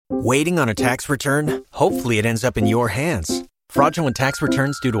Waiting on a tax return? Hopefully it ends up in your hands. Fraudulent tax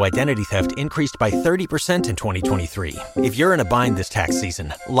returns due to identity theft increased by 30% in 2023. If you're in a bind this tax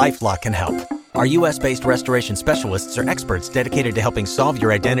season, LifeLock can help. Our U.S.-based restoration specialists are experts dedicated to helping solve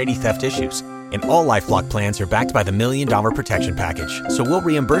your identity theft issues. And all LifeLock plans are backed by the $1 Million Protection Package. So we'll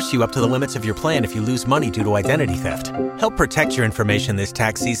reimburse you up to the limits of your plan if you lose money due to identity theft. Help protect your information this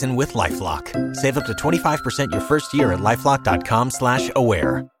tax season with LifeLock. Save up to 25% your first year at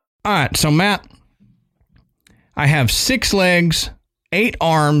LifeLock.com/aware. All right, so Matt, I have 6 legs, 8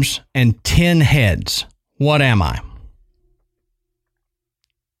 arms, and 10 heads. What am I?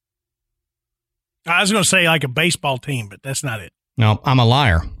 I was going to say like a baseball team, but that's not it. No, I'm a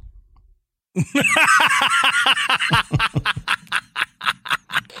liar.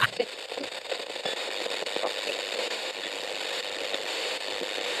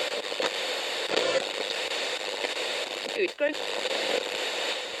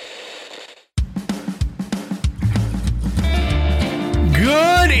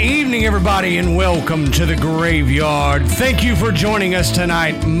 Good evening, everybody, and welcome to the Graveyard. Thank you for joining us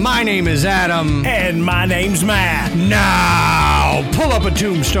tonight. My name is Adam. And my name's Matt. Now, pull up a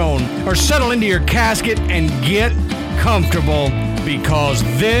tombstone or settle into your casket and get comfortable because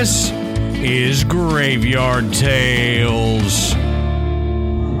this is Graveyard Tales.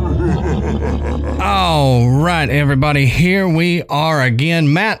 All right, everybody, here we are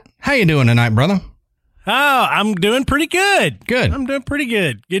again. Matt, how you doing tonight, brother? Oh, I'm doing pretty good. Good. I'm doing pretty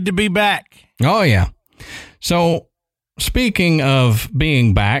good. Good to be back. Oh, yeah. So, speaking of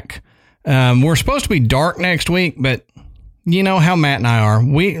being back, we're supposed to be dark next week, but you know how Matt and I are.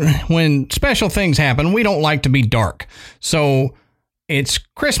 When special things happen, we don't like to be dark. So, it's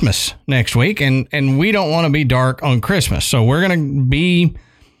Christmas next week, and we don't want to be dark on Christmas. So, we're going to be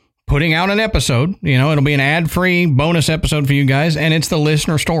putting out an episode. You know, it'll be an ad-free bonus episode for you guys, and it's the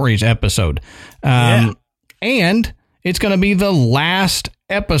Listener Stories episode. And it's going to be the last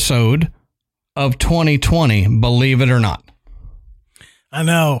episode of 2020, believe it or not. I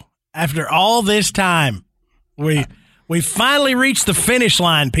know. After all this time, we finally reached the finish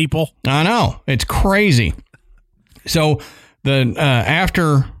line, people. I know. It's crazy. So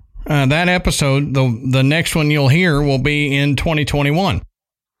after that episode, the next one you'll hear will be in 2021.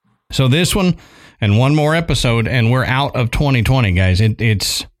 So this one and one more episode, and we're out of 2020, guys.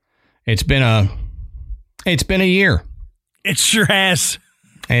 It's been a year. It sure has.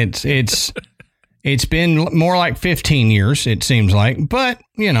 It's been more like 15 years, it seems like, but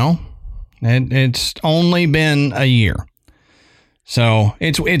you know, it's only been a year. So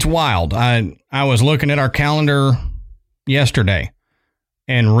it's wild. I was looking at our calendar yesterday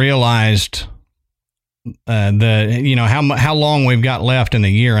and realized how long we've got left in the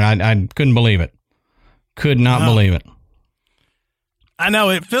year, and I couldn't believe it. Could not believe it. I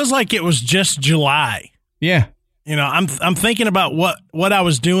know, it feels like it was just July. Yeah. You know, I'm thinking about what I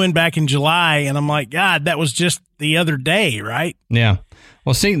was doing back in July, and I'm like, God, that was just the other day, right? Yeah.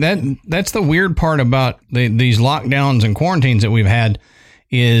 Well, see, that's the weird part about these lockdowns and quarantines that we've had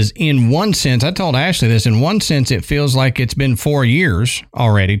is, in one sense, I told Ashley this, in one sense, it feels like it's been 4 years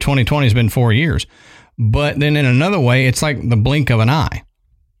already. 2020 has been 4 years. But then in another way, it's like the blink of an eye.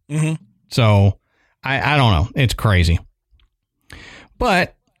 Mm-hmm. So I don't know. It's crazy.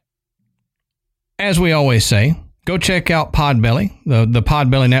 But as we always say, go check out Podbelly, the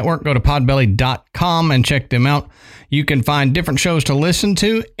Podbelly Network. Go to podbelly.com and check them out. You can find different shows to listen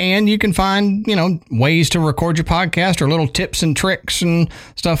to, and you can find, ways to record your podcast or little tips and tricks and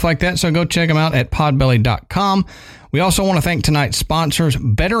stuff like that. So go check them out at podbelly.com. We also want to thank tonight's sponsors,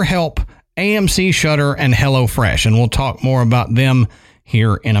 BetterHelp, AMC Shutter, and HelloFresh, and we'll talk more about them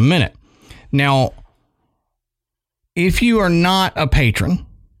here in a minute. Now, if you are not a patron,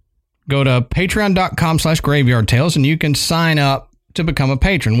 go to patreon.com/Graveyard Tales, and you can sign up to become a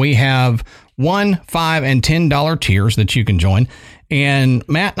patron. We have $1, $5, and $10 tiers that you can join. And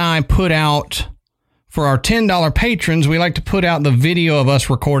Matt and I put out, for our $10 patrons, we like to put out the video of us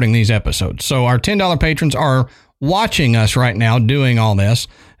recording these episodes. So our $10 patrons are watching us right now doing all this,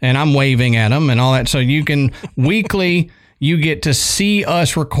 and I'm waving at them and all that. So you can weekly, you get to see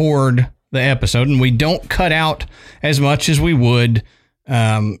us record the episode, and we don't cut out as much as we would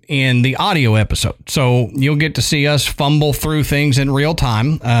in the audio episode. So you'll get to see us fumble through things in real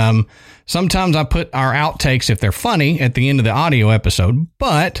time. Sometimes I put our outtakes, if they're funny, at the end of the audio episode,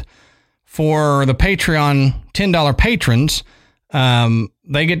 but for the Patreon $10 patrons,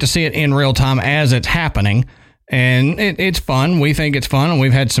 they get to see it in real time as it's happening. And it's fun. We think it's fun, and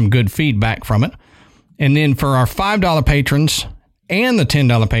we've had some good feedback from it. And then for our $5 patrons and the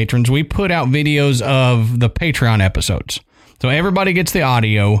 $10 patrons, we put out videos of the Patreon episodes. So everybody gets the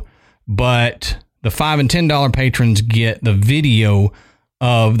audio, but the $5 and $10 patrons get the video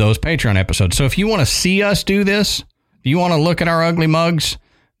of those Patreon episodes. So if you want to see us do this, if you want to look at our ugly mugs,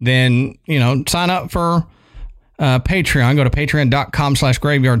 then, sign up for Patreon. Go to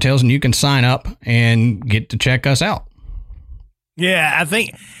patreon.com/Graveyard Tales, and you can sign up and get to check us out. Yeah, I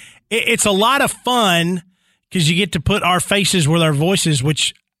think it's a lot of fun because you get to put our faces with our voices,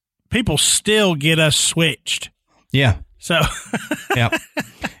 which people still get us switched. Yeah. So, yeah.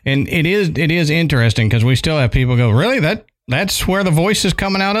 And it is interesting because we still have people go, really? That's where the voice is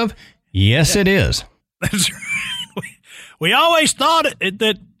coming out of? Yes, it is. That's right. We always thought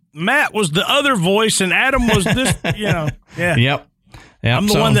that Matt was the other voice and Adam was this, Yeah. Yep. I'm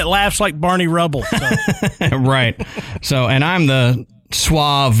the one that laughs like Barney Rubble. So. Right. So, and I'm the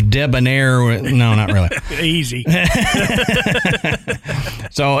suave, debonair. No, not really. Easy.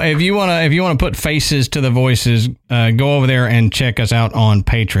 So if you want to put faces to the voices, go over there and check us out on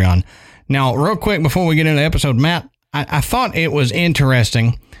Patreon. Now, real quick before we get into the episode, Matt, I thought it was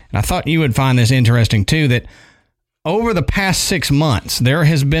interesting, and I thought you would find this interesting too, that over the past 6 months, there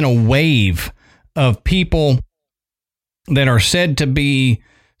has been a wave of people that are said to be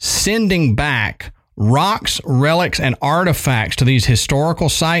sending back rocks, relics, and artifacts to these historical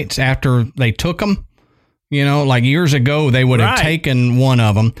sites after they took them. Like years ago, they would have taken one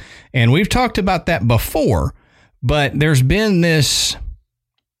of them. And we've talked about that before, but there's been this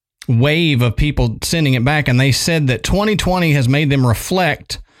wave of people sending it back. And they said that 2020 has made them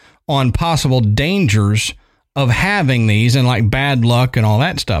reflect on possible dangers of having these and like bad luck and all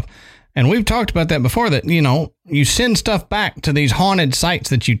that stuff. And we've talked about that before, that, you send stuff back to these haunted sites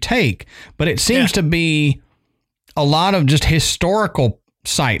that you take, but it seems to be a lot of just historical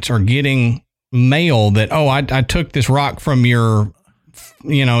sites are getting mail that, I took this rock from your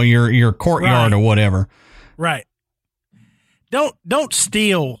courtyard or whatever. Right. Don't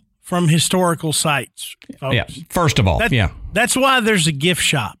steal from historical sites, folks. Yeah. First of all, That's why there's a gift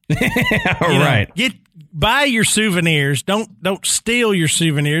shop. Right. Buy your souvenirs. Don't steal your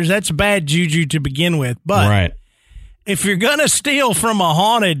souvenirs. That's bad juju to begin with. But if you're going to steal from a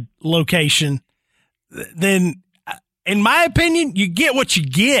haunted location, then in my opinion, you get what you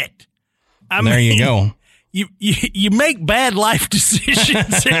get. There you go. You make bad life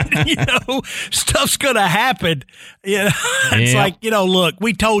decisions and, stuff's going to happen. It's like, look,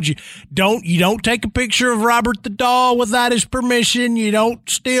 we told you, you don't take a picture of Robert the Doll without his permission. You don't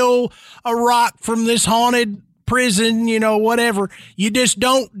steal a rock from this haunted prison, whatever. You just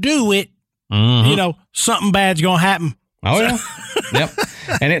don't do it. Mm-hmm. Something bad's going to happen. Oh, yeah. Yep.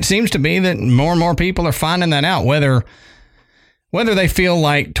 And it seems to be that more and more people are finding that out, whether they feel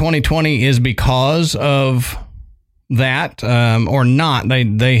like 2020 is because of that or not.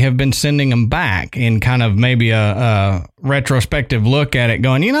 They have been sending them back in kind of maybe a retrospective look at it,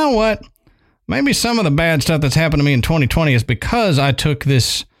 going, you know what? Maybe some of the bad stuff that's happened to me in 2020 is because I took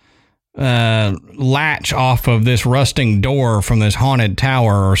this latch off of this rusting door from this haunted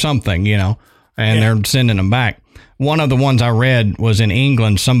tower or something, and they're sending them back. One of the ones I read was in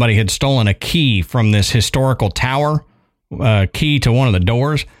England. Somebody had stolen a key from this historical tower, key to one of the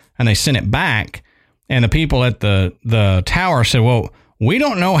doors, and they sent it back. And the people at the tower said, well, we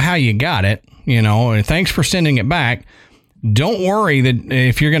don't know how you got it, and thanks for sending it back. Don't worry that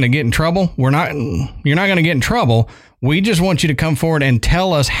if you're going to get in trouble, you're not going to get in trouble. We just want you to come forward and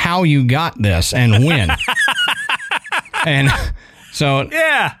tell us how you got this and when. And so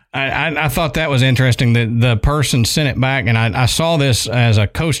I thought that was interesting that the person sent it back, and I saw this as a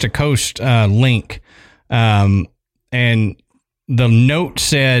coast-to-coast link, and the note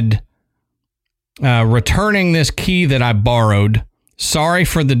said, returning this key that I borrowed. Sorry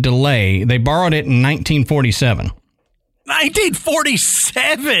for the delay. They borrowed it in 1947.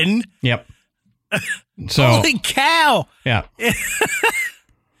 1947? Yep. So, holy cow. Yeah.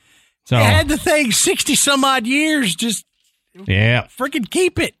 So they had the thing 60 some odd years. Just freaking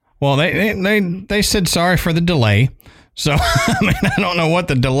keep it. Well, they said sorry for the delay. So, I don't know what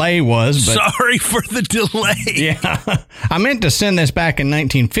the delay was, but sorry for the delay. Yeah. I meant to send this back in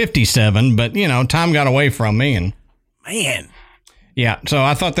 1957, but time got away from me, and man. Yeah. So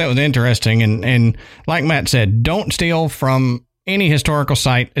I thought that was interesting. And like Matt said, don't steal from any historical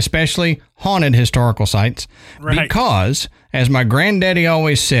site, especially haunted historical sites, because as my granddaddy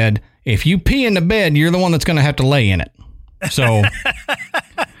always said, if you pee in the bed, you're the one that's going to have to lay in it. So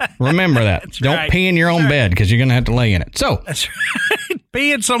remember that. Don't pee in your own bed because you're going to have to lay in it. So that's right.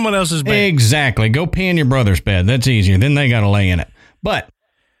 Pee in someone else's bed. Exactly. Go pee in your brother's bed. That's easier. Then they got to lay in it. But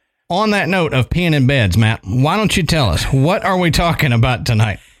on that note of peeing in beds, Matt, why don't you tell us, what are we talking about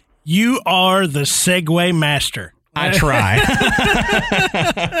tonight? You are the segue master. I try.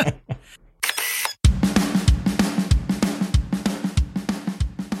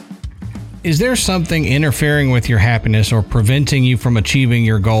 Is there something interfering with your happiness or preventing you from achieving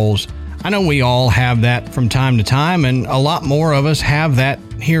your goals? I know we all have that from time to time, and a lot more of us have that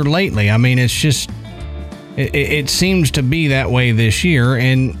here lately. I mean, it's just, it seems to be that way this year,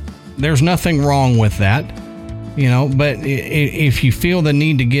 and there's nothing wrong with that, you know, but if you feel the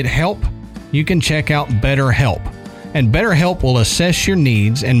need to get help, you can check out BetterHelp. And BetterHelp will assess your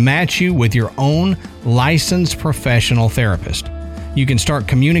needs and match you with your own licensed professional therapist. You can start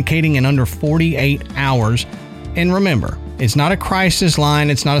communicating in under 48 hours. And remember, it's not a crisis line.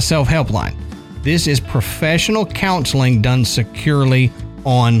 It's not a self-help line. This is professional counseling done securely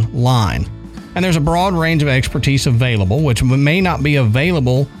online. And there's a broad range of expertise available, which may not be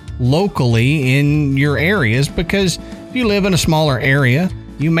available locally in your areas, because if you live in a smaller area,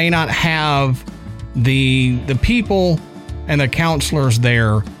 you may not have the people and the counselors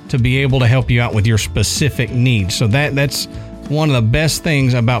there to be able to help you out with your specific needs. So that's one of the best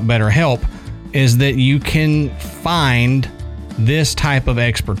things about BetterHelp, is that you can find this type of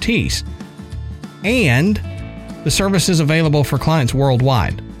expertise. And the service is available for clients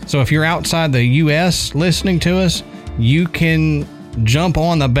worldwide. So if you're outside the U.S. listening to us, you can jump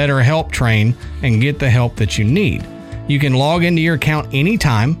on the BetterHelp train and get the help that you need. You can log into your account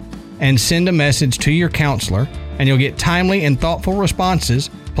anytime and send a message to your counselor, and you'll get timely and thoughtful responses.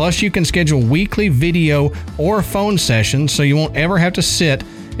 Plus, you can schedule weekly video or phone sessions, so you won't ever have to sit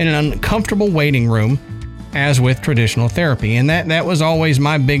in an uncomfortable waiting room as with traditional therapy. And that was always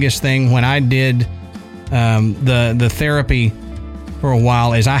my biggest thing when I did the therapy for a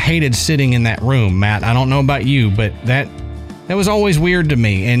while, is I hated sitting in that room, Matt. I don't know about you, but that was always weird to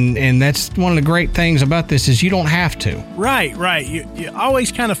me. And that's one of the great things about this, is you don't have to. Right. You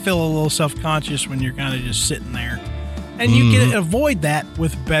always kind of feel a little self-conscious when you're kind of just sitting there. And you can avoid that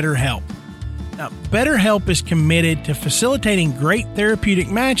with BetterHelp. Now, BetterHelp is committed to facilitating great therapeutic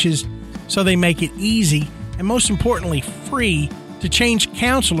matches, so they make it easy and, most importantly, free to change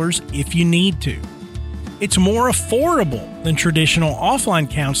counselors if you need to. It's more affordable than traditional offline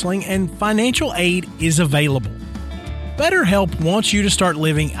counseling, and financial aid is available. BetterHelp wants you to start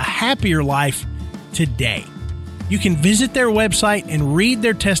living a happier life today. You can visit their website and read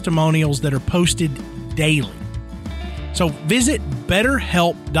their testimonials that are posted daily. So visit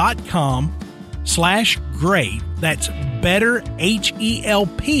betterhelp.com/grave. That's better,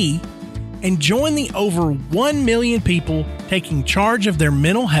 HELP, and join the over 1 million people taking charge of their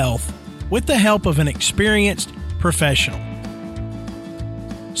mental health with the help of an experienced professional.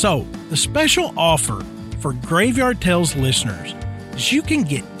 So the special offer for Graveyard Tales listeners is you can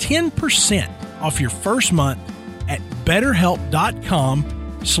get 10% off your first month at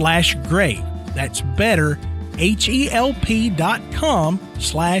betterhelp.com/grave. That's better,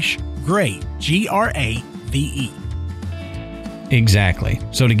 HELP.com/grave, GRAVE. Exactly.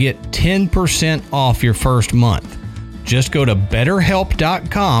 So to get 10% off your first month, just go to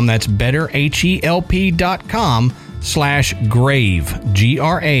betterhelp.com. That's better, HELP.com/grave,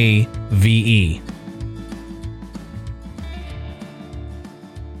 GRAVE.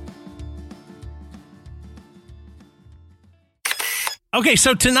 Okay,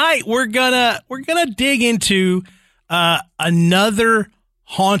 so tonight we're gonna dig into another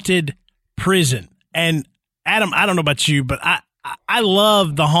haunted prison. And Adam, I don't know about you, but I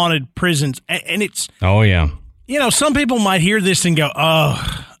love the haunted prisons, and it's, oh yeah, you know, some people might hear this and go,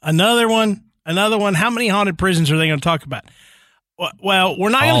 oh, another one. How many haunted prisons are they going to talk about? Well, we're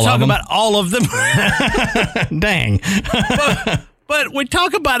not going to talk about all of them. Dang. but we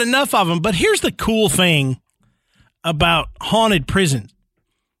talk about enough of them. But here's the cool thing about haunted prisons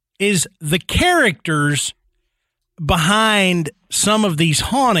is the characters behind some of these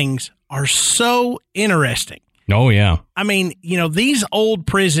hauntings are so interesting. Oh, yeah. I mean, you know, these old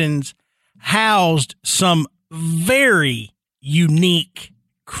prisons housed some very unique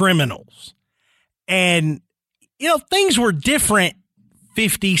criminals. And, you know, things were different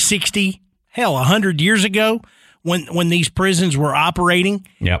 50, 60, hell, 100 years ago when these prisons were operating.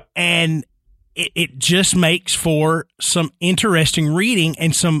 Yep. And it just makes for some interesting reading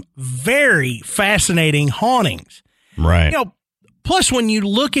and some very fascinating hauntings. Right. You know, plus when you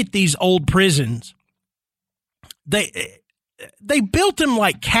look at these old prisons, they built them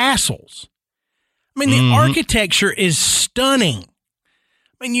like castles. I mean, the architecture is stunning.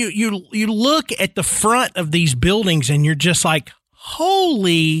 I mean, you look at the front of these buildings and you're just like,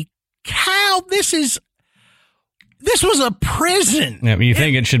 holy cow, this was a prison. Yeah, you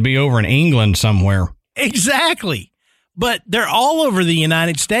think it should be over in England somewhere. Exactly. But they're all over the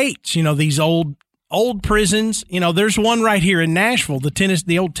United States, you know, these old old prisons. There's one right here in Nashville,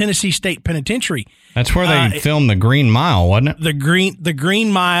 the old Tennessee State Penitentiary. That's where they filmed The Green Mile, wasn't it? The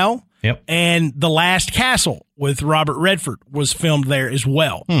Green Mile. Yep. And The Last Castle with Robert Redford was filmed there as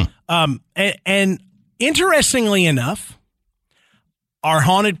well. And interestingly enough, our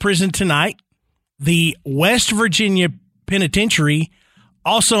haunted prison tonight, the West Virginia Penitentiary,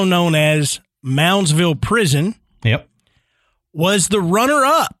 also known as Moundsville Prison, yep, was the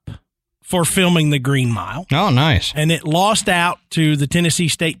runner-up for filming The Green Mile. Oh, nice. And it lost out to the Tennessee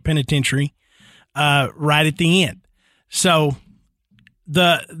State Penitentiary right at the end. So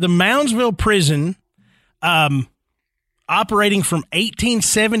the Moundsville Prison, operating from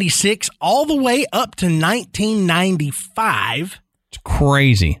 1876 all the way up to 1995. It's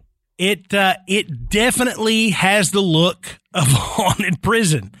crazy. It definitely has the look of a haunted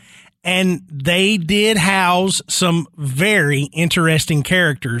prison. And they did house some very interesting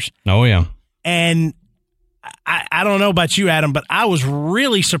characters. Oh, yeah. And I don't know about you, Adam, but I was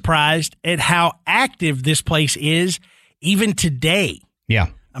really surprised at how active this place is even today. Yeah.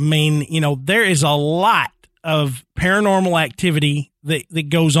 I mean, there is a lot of paranormal activity that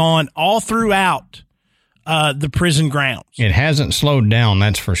goes on all throughout the prison grounds. It hasn't slowed down,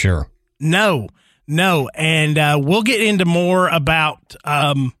 that's for sure. No. And we'll get into more about,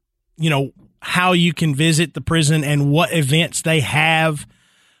 how you can visit the prison and what events they have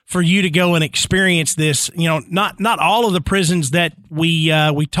for you to go and experience this. Not all of the prisons that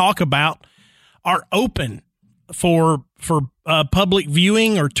we talk about are open for public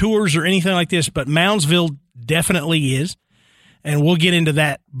viewing or tours or anything like this, but Moundsville definitely is, and we'll get into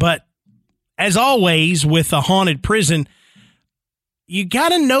that. But as always with a haunted prison, you got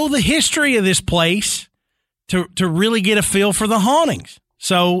to know the history of this place to really get a feel for the hauntings.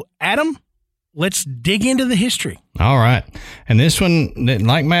 So, Adam, let's dig into the history. All right. And this one,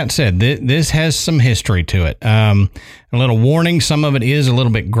 like Matt said, this has some history to it. A little warning, some of it is a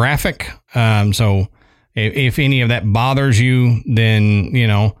little bit graphic. So if any of that bothers you, then,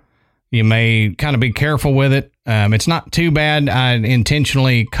 you may kind of be careful with it. It's not too bad. I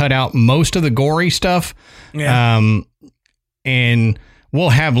intentionally cut out most of the gory stuff. Yeah. And we'll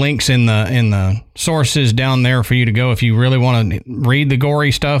have links in the sources down there for you to go if you really want to read the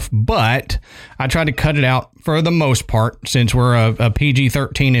gory stuff. But I tried to cut it out for the most part since we're a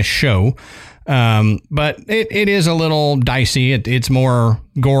PG-13-ish show. But it is a little dicey. It's more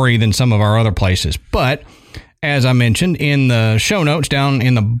gory than some of our other places. But as I mentioned in the show notes, down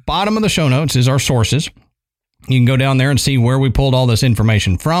in the bottom of the show notes is our sources. You can go down there and see where we pulled all this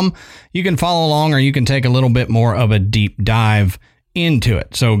information from. You can follow along, or you can take a little bit more of a deep dive into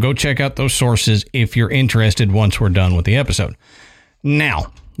it. So go check out those sources if you're interested once we're done with the episode.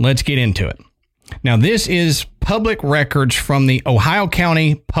 Now, let's get into it. Now, this is public records from the Ohio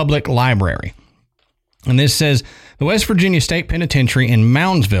County Public Library. And this says the West Virginia State Penitentiary in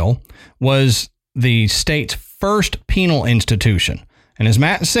Moundsville was the state's first penal institution. And as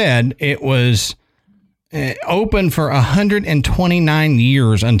Matt said, it was open for 129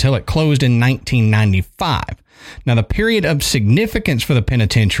 years until it closed in 1995. Now, the period of significance for the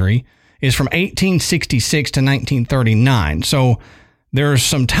penitentiary is from 1866 to 1939. So there's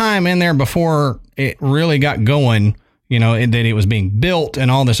some time in there before it really got going, that it was being built and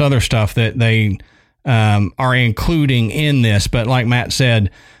all this other stuff that they are including in this. But like Matt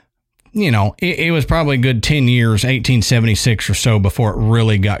said, it was probably a good 10 years, 1876 or so, before it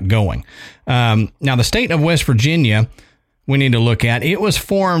really got going. Now, the state of West Virginia, we need to look at, it was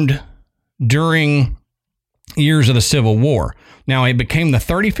formed during years of the Civil War. Now, it became the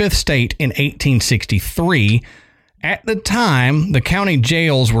 35th state in 1863. At the time, the county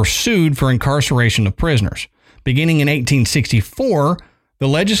jails were sued for incarceration of prisoners. Beginning in 1864, the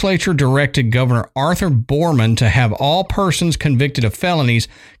legislature directed Governor Arthur Borman to have all persons convicted of felonies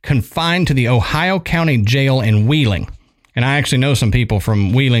confined to the Ohio County Jail in Wheeling. And I actually know some people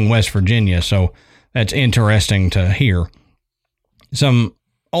from Wheeling, West Virginia, so that's interesting to hear. Some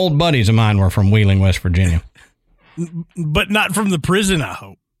old buddies of mine were from Wheeling, West Virginia. But not from the prison, I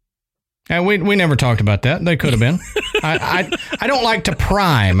hope. We never talked about that. They could have been. I don't like to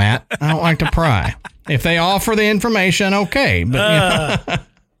pry, Matt. I don't like to pry. If they offer the information, okay. But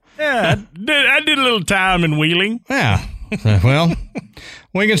yeah, I did a little time in Wheeling. Yeah. Well,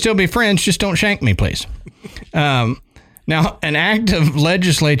 we can still be friends. Just don't shank me, please. Now, an act of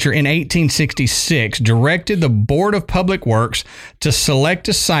legislature in 1866 directed the Board of Public Works to select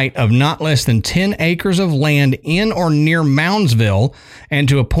a site of not less than 10 acres of land in or near Moundsville and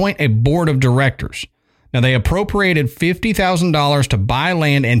to appoint a board of directors. Now, they appropriated $50,000 to buy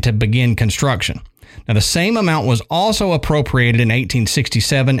land and to begin construction. Now, the same amount was also appropriated in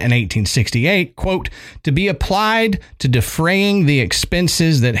 1867 and 1868, quote, to be applied to defraying the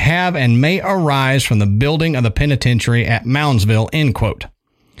expenses that have and may arise from the building of the penitentiary at Moundsville, end quote.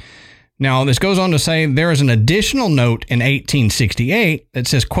 Now, this goes on to say there is an additional note in 1868 that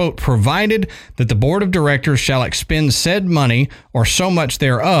says, quote, provided that the board of directors shall expend said money or so much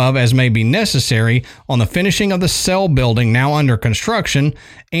thereof as may be necessary on the finishing of the cell building now under construction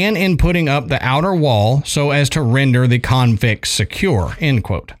and in putting up the outer wall so as to render the convicts secure, end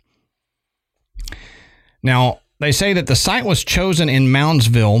quote. Now, they say that the site was chosen in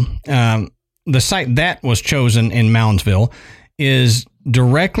Moundsville. The site that was chosen in Moundsville is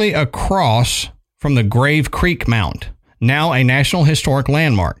directly across from the Grave Creek Mound, now a National Historic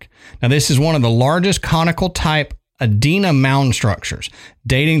Landmark. Now, this is one of the largest conical type Adena mound structures,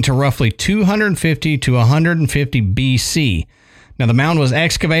 dating to roughly 250 to 150 BC. Now, the mound was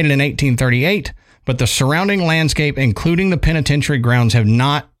excavated in 1838, but the surrounding landscape, including the penitentiary grounds, have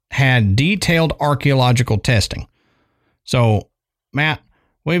not had detailed archaeological testing. So, Matt,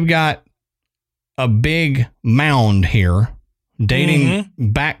 we've got a big mound here dating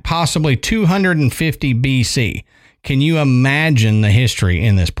back possibly 250 BC. Can you imagine the history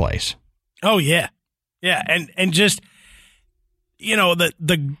in this place? Oh, yeah. Yeah, and just, you know,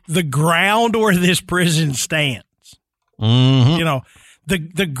 the ground where this prison stands. Mm-hmm. You know,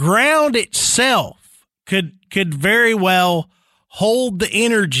 the ground itself could very well hold the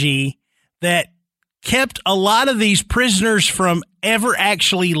energy that kept a lot of these prisoners from ever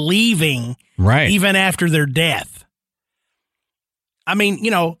actually leaving, right, even after their death. I mean, you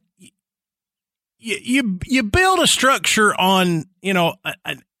know, you build a structure on, you know,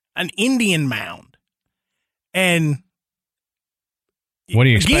 an Indian mound, and what do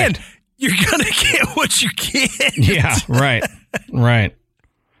you expect? Again, you're gonna get what you get. Yeah, right, right.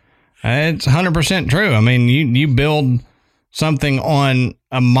 It's 100% true. I mean, you build something on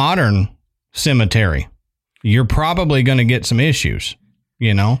a modern cemetery, you're probably going to get some issues,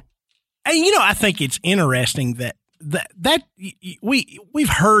 you know. And you know, I think it's interesting that we've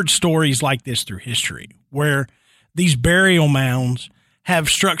heard stories like this through history where these burial mounds have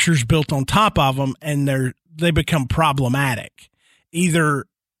structures built on top of them and they become problematic. Either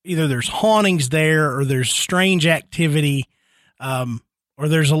there's hauntings there, or there's strange activity, or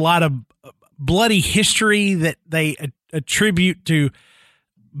there's a lot of bloody history that they attribute to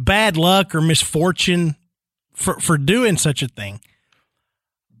bad luck or misfortune for doing such a thing.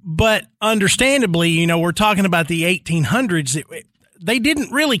 But understandably, you know, we're talking about the 1800s. They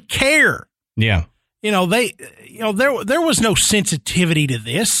didn't really care. Yeah. You know, there was no sensitivity to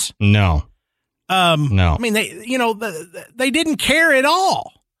this. No. No. I mean, they didn't care at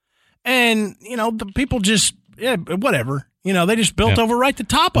all. And, you know, the people just, whatever, you know, they just built over right the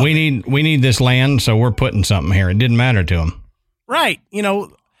top of it. We need this land, so we're putting something here. It didn't matter to them. Right. You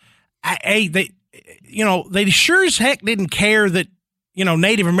know, they sure as heck didn't care that, you know,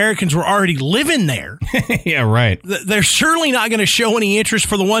 Native Americans were already living there. Yeah, right. They're certainly not going to show any interest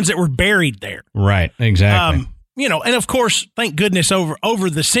for the ones that were buried there. Right, exactly. You know, and of course, thank goodness over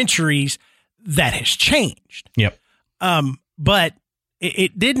the centuries that has changed. Yep. But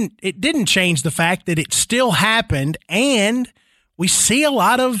it didn't change the fact that it still happened, and we see a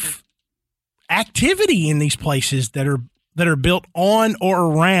lot of activity in these places that are built on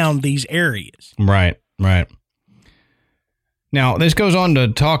or around these areas. Right, right. Now, this goes on to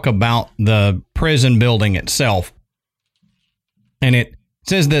talk about the prison building itself. And it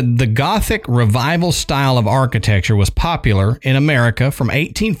says that the Gothic revival style of architecture was popular in America from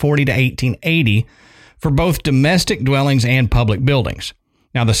 1840 to 1880 for both domestic dwellings and public buildings.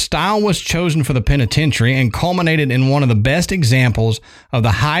 Now, the style was chosen for the penitentiary and culminated in one of the best examples of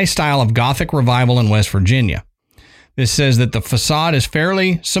the high style of Gothic revival in West Virginia. This says that the facade is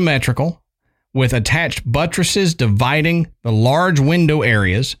fairly symmetrical, with attached buttresses dividing the large window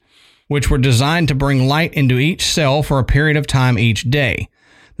areas, which were designed to bring light into each cell for a period of time each day.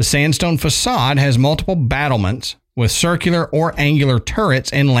 The sandstone facade has multiple battlements with circular or angular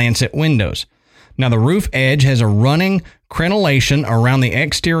turrets and lancet windows. Now, the roof edge has a running crenellation around the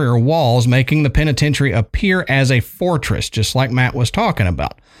exterior walls, making the penitentiary appear as a fortress, just like Matt was talking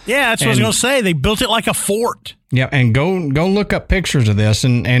about. Yeah, that's what I was going to say. They built it like a fort. Yeah, and go look up pictures of this,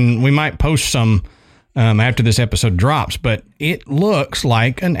 and we might post some after this episode drops, but it looks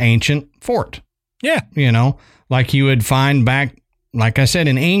like an ancient fort. Yeah. You know, like you would find back, like I said,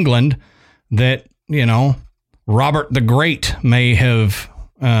 in England, that, you know, Robert the Great may have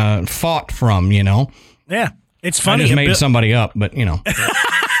fought from, you know. Yeah, it's funny. I just made somebody up, but, you know.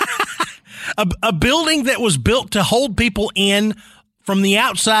 A building that was built to hold people in from the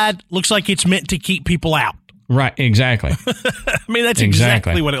outside, looks like it's meant to keep people out. Right, exactly. I mean, that's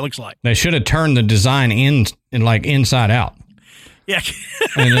exactly what it looks like. They should have turned the design inside out. Yeah.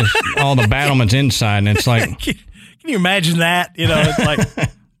 And all the battlements inside, and it's like... Can you imagine that? You know, it's like,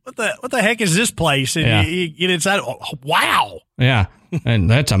 what the heck is this place? And you get inside, oh, wow. Yeah, and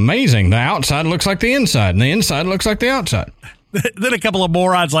that's amazing. The outside looks like the inside, and the inside looks like the outside. Then a couple of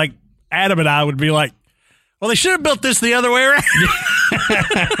morons like Adam and I would be like, well, they should have built this the other way around.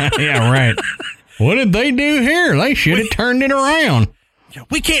 Yeah, right. What did they do here? They should have turned it around.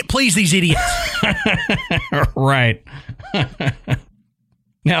 We can't please these idiots. Right.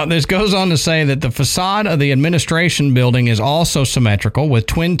 Now, this goes on to say that the facade of the administration building is also symmetrical with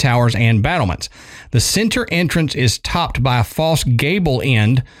twin towers and battlements. The center entrance is topped by a false gable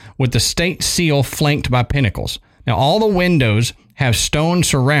end with the state seal flanked by pinnacles. Now, all the windows have stone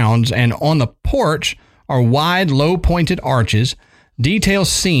surrounds, and on the porch are wide, low-pointed arches,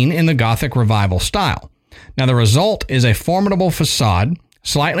 details seen in the Gothic Revival style. Now, the result is a formidable facade,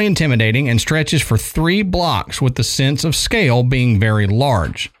 slightly intimidating, and stretches for 3 blocks with the sense of scale being very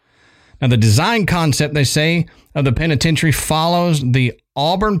large. Now, the design concept, they say, of the penitentiary follows the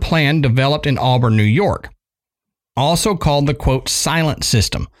Auburn plan developed in Auburn, New York, also called the, quote, silent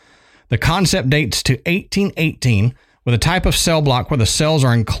system. The concept dates to 1818 with a type of cell block where the cells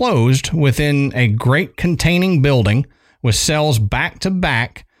are enclosed within a great containing building with cells back to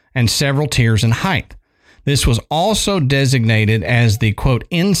back and several tiers in height. This was also designated as the, quote,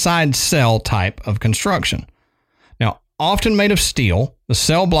 inside cell type of construction. Now, often made of steel, the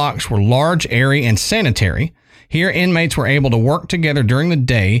cell blocks were large, airy, and sanitary. Here, inmates were able to work together during the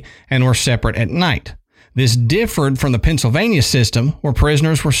day and were separate at night. This differed from the Pennsylvania system, where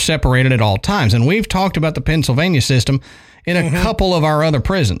prisoners were separated at all times. And we've talked about the Pennsylvania system in a couple of our other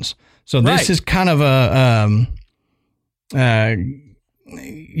prisons. So this is kind of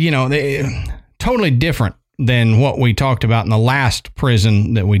totally different than what we talked about in the last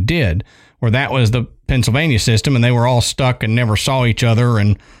prison that we did, where that was the Pennsylvania system and they were all stuck and never saw each other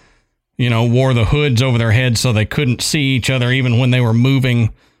and, wore the hoods over their heads so they couldn't see each other even when they were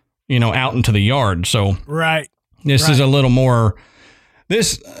moving, out into the yard. So this is a little more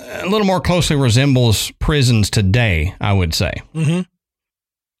closely resembles prisons today, I would say. Mm-hmm.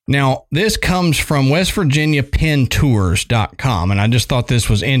 Now, this comes from West Virginia PennTours.com, and I just thought this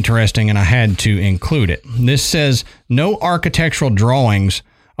was interesting, and I had to include it. This says, no architectural drawings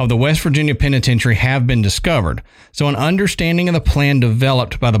of the West Virginia Penitentiary have been discovered, so an understanding of the plan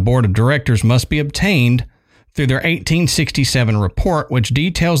developed by the Board of Directors must be obtained through their 1867 report, which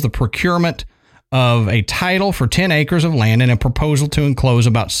details the procurement of a title for 10 acres of land and a proposal to enclose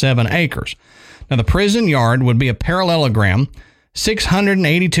about 7 acres. Now, the prison yard would be a parallelogram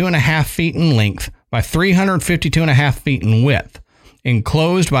 682.5 feet in length by 352.5 feet in width,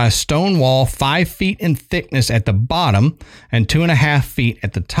 enclosed by a stone wall 5 feet in thickness at the bottom and 2.5 feet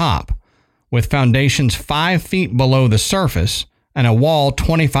at the top, with foundations 5 feet below the surface and a wall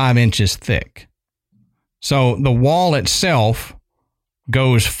 25 inches thick. So the wall itself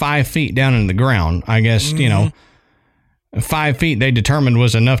goes 5 feet down in the ground. I guess, 5 feet they determined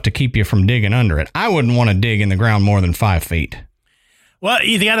was enough to keep you from digging under it. I wouldn't want to dig in the ground more than 5 feet. Well,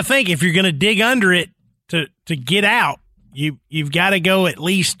 you got to think, if you're going to dig under it to get out, you've got to go at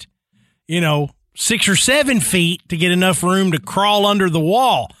least, 6 or 7 feet to get enough room to crawl under the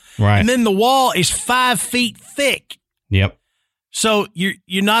wall. Right. And then the wall is 5 feet thick. Yep. So you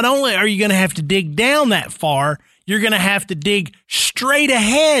not only are you going to have to dig down that far, you're going to have to dig straight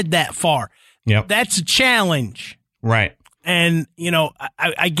ahead that far. Yep. That's a challenge. Right. And,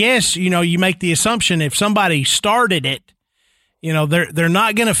 I guess, you make the assumption if somebody started it, they're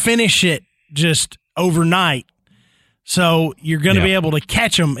not going to finish it just overnight. So you're going to be able to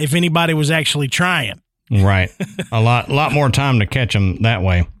catch them if anybody was actually trying. Right. A lot more time to catch them that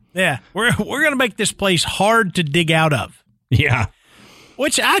way. Yeah. We're going to make this place hard to dig out of. Yeah.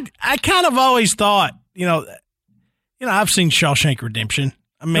 Which I kind of always thought, I've seen Shawshank Redemption.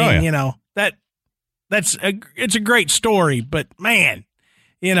 I mean, it's a great story, but man,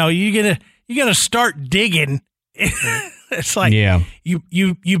 you're gonna start digging. It's like,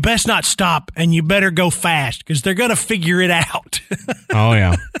 you best not stop, and you better go fast because they're gonna figure it out. Oh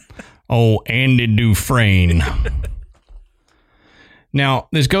yeah. Oh, Andy Dufresne. Now,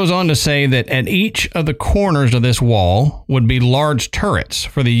 this goes on to say that at each of the corners of this wall would be large turrets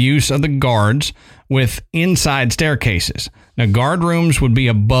for the use of the guards with inside staircases. Now, guard rooms would be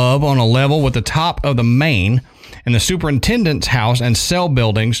above on a level with the top of the main, and the superintendent's house and cell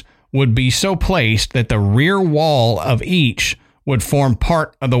buildings would be so placed that the rear wall of each would form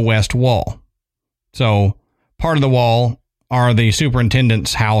part of the west wall. So, part of the wall are the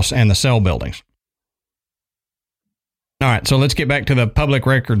superintendent's house and the cell buildings. All right, so let's get back to the public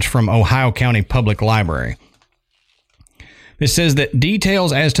records from Ohio County Public Library. It says that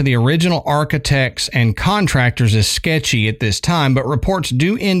details as to the original architects and contractors is sketchy at this time, but reports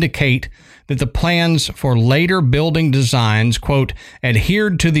do indicate that the plans for later building designs, quote,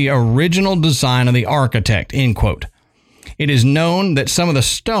 adhered to the original design of the architect, end quote. It is known that some of the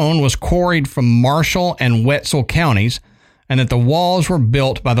stone was quarried from Marshall and Wetzel counties, and that the walls were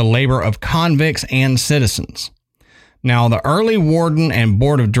built by the labor of convicts and citizens. Now, the early warden and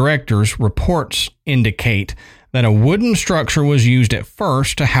board of directors reports indicate that a wooden structure was used at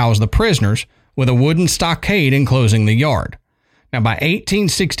first to house the prisoners, with a wooden stockade enclosing the yard. Now, by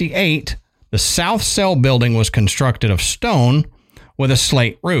 1868, the south cell building was constructed of stone with a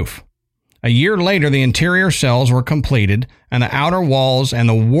slate roof. A year later, the interior cells were completed, and the outer walls and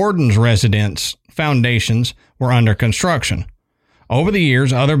the warden's residence foundations were under construction. Over the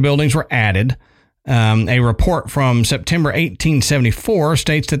years, other buildings were added. A report from September 1874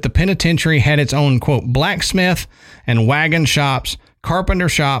 states that the penitentiary had its own, quote, blacksmith and wagon shops, carpenter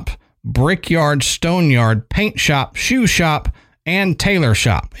shop, brickyard, stone yard, paint shop, shoe shop, and tailor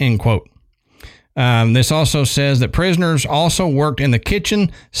shop, end quote. This also says that prisoners also worked in the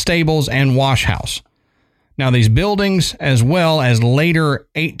kitchen, stables, and wash house. Now, these buildings, as well as later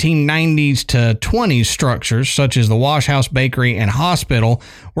 1890s to 20s structures, such as the wash house, bakery, and hospital,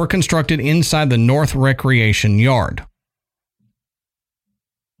 were constructed inside the North Recreation Yard.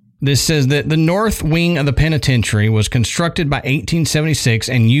 This says that the north wing of the penitentiary was constructed by 1876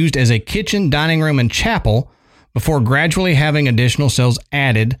 and used as a kitchen, dining room, and chapel before gradually having additional cells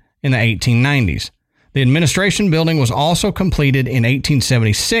added in the 1890s. The administration building was also completed in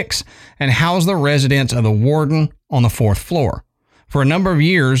 1876 and housed the residence of the warden on the 4th floor. For a number of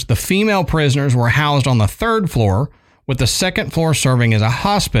years, the female prisoners were housed on the 3rd floor, with the 2nd floor serving as a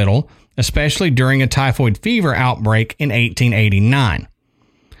hospital, especially during a typhoid fever outbreak in 1889.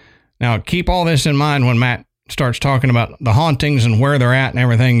 Now, keep all this in mind when Matt starts talking about the hauntings and where they're at and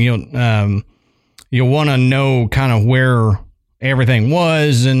everything. You'll want to know kind of where everything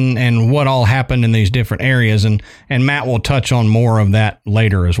was and what all happened in these different areas. And Matt will touch on more of that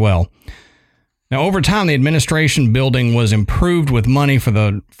later as well. Now, over time, the administration building was improved with money for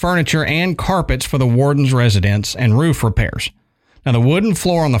the furniture and carpets for the warden's residence and roof repairs. Now, the wooden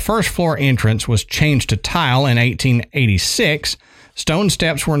floor on the 1st floor entrance was changed to tile in 1886. Stone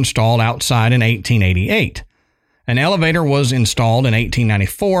steps were installed outside in 1888. An elevator was installed in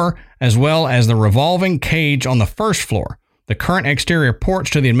 1894, as well as the revolving cage on the 1st floor. The current exterior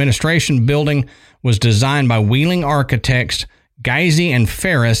porch to the administration building was designed by Wheeling architects Geisy and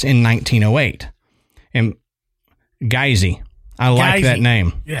Ferris in 1908. And Geisy, I like that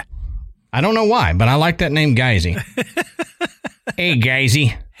name. Yeah. I don't know why, but I like that name, Geisy. Hey,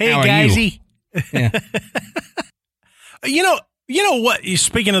 Geisy. Hey, how Geisy. Yeah. You know what?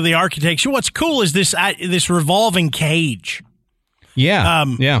 Speaking of the architecture, what's cool is this revolving cage. Yeah.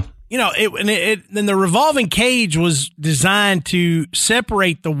 Yeah. You know, then the revolving cage was designed to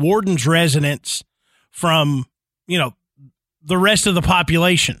separate the warden's residence from, the rest of the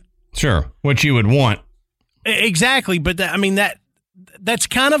population. Sure, what you would want. Exactly, but that's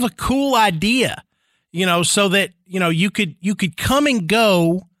kind of a cool idea, so that you could come and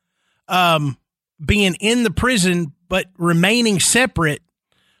go, being in the prison but remaining separate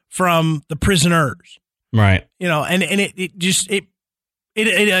from the prisoners. Right. And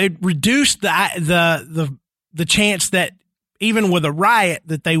it reduced the chance that even with a riot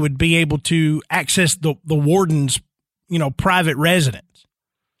that they would be able to access the warden's private residence.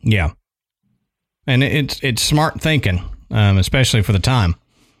 Yeah, and it's smart thinking, especially for the time.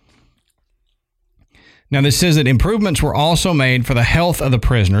 Now, this says that improvements were also made for the health of the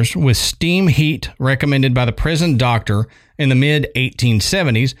prisoners, with steam heat recommended by the prison doctor in the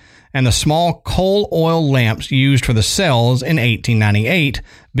mid-1870s, and the small coal oil lamps used for the cells in 1898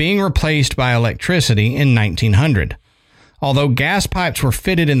 being replaced by electricity in 1900. Although gas pipes were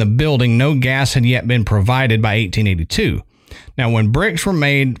fitted in the building, no gas had yet been provided by 1882. Now, when bricks were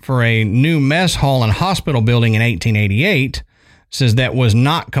made for a new mess hall and hospital building in 1888, says that was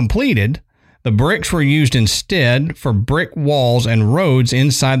not completed. The bricks were used instead for brick walls and roads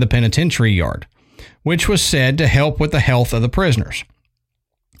inside the penitentiary yard, which was said to help with the health of the prisoners.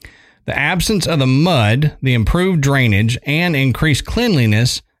 The absence of the mud, the improved drainage, and increased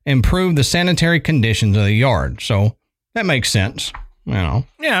cleanliness improved the sanitary conditions of the yard. So that makes sense, Yeah,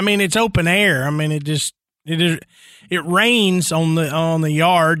 it's open air. It rains on the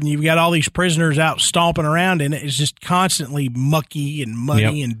yard, and you've got all these prisoners out stomping around in it. It's just constantly mucky and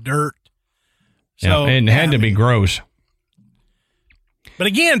muddy and dirt. So it had to be gross. But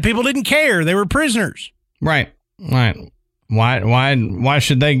again, people didn't care. They were prisoners. Right. Why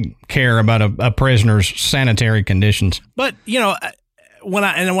should they care about a prisoner's sanitary conditions? But, when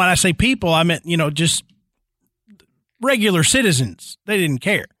I say people, I meant, just regular citizens. They didn't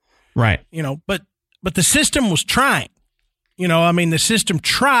care. Right. But the system was trying. The system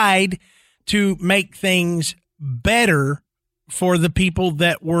tried to make things better for the people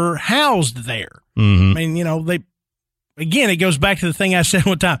that were housed there. Mm-hmm. It goes back to the thing I said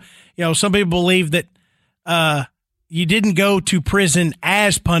one time. Some people believe that you didn't go to prison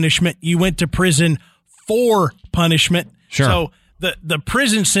as punishment. You went to prison for punishment. Sure. So the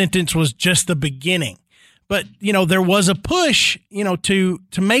prison sentence was just the beginning. But, there was a push, to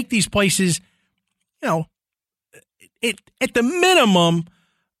make these places, at the minimum,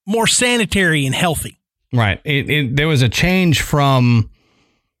 more sanitary and healthy. Right. There was a change from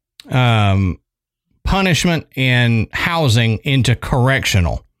punishment and housing into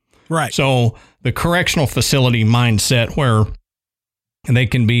correctional. Right. So the correctional facility mindset where they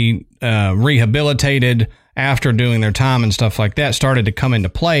can be rehabilitated after doing their time and stuff like that started to come into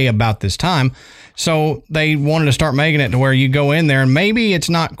play about this time. So they wanted to start making it to where you go in there and maybe it's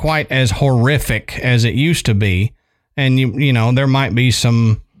not quite as horrific as it used to be. And, there might be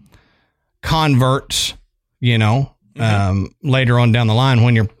some converts, later on down the line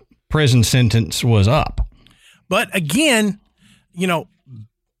when your prison sentence was up. But again,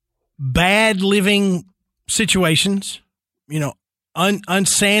 bad living situations,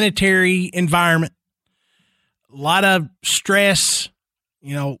 unsanitary environment, a lot of stress,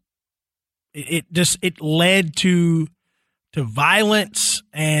 it led to violence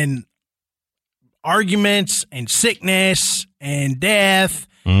and arguments and sickness and death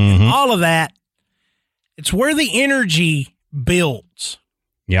and all of that. It's where the energy builds.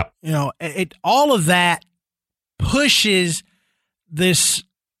 Yep. All of that pushes this,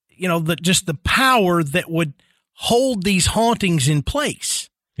 the power that would hold these hauntings in place.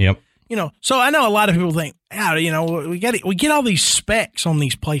 Yep. So I know a lot of people think, we get all these specs on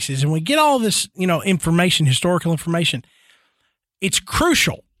these places and we get all this, information, historical information. It's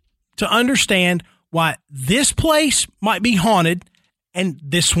crucial to understand why this place might be haunted and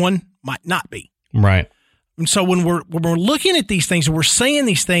this one might not be. Right. And so when we're looking at these things and we're saying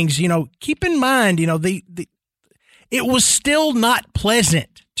these things, keep in mind, it was still not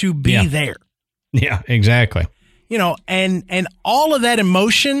pleasant to be there. Yeah, exactly. And all of that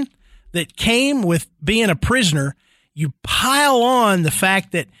emotion that came with being a prisoner, you pile on the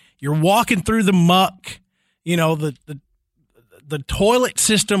fact that you're walking through the muck, the toilet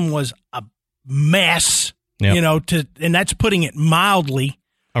system was a mess, and that's putting it mildly.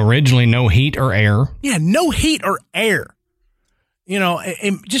 Originally, no heat or air. Yeah, no heat or air.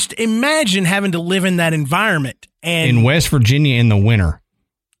 Just imagine having to live in that environment. And in West Virginia in the winter.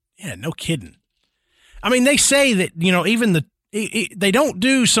 Yeah, no kidding. They say that, even they don't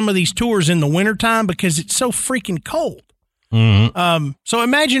do some of these tours in the wintertime because it's so freaking cold. Mm-hmm. So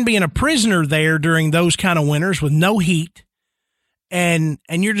imagine being a prisoner there during those kind of winters with no heat and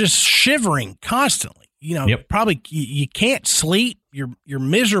you're just shivering constantly. Probably you can't sleep. You're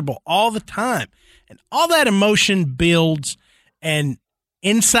miserable all the time. And all that emotion builds and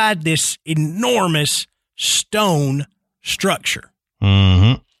inside this enormous stone structure.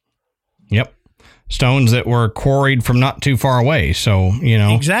 Mm-hmm. Yep. Stones that were quarried from not too far away. So,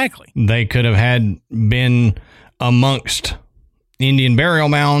 exactly. They could have been amongst Indian burial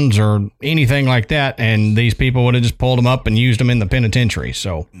mounds or anything like that. And these people would have just pulled them up and used them in the penitentiary.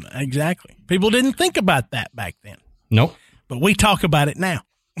 So exactly. People didn't think about that back then. Nope. But we talk about it now.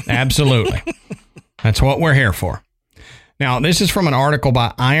 Absolutely. That's what we're here for. Now, this is from an article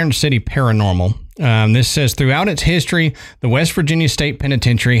by Iron City Paranormal. This says, throughout its history, the West Virginia State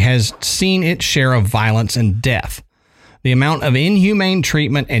Penitentiary has seen its share of violence and death. The amount of inhumane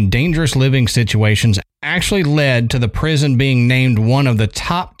treatment and dangerous living situations actually led to the prison being named one of the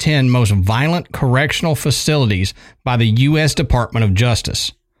top 10 most violent correctional facilities by the U.S. Department of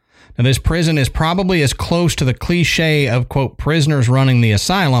Justice. Now, this prison is probably as close to the cliche of, quote, prisoners running the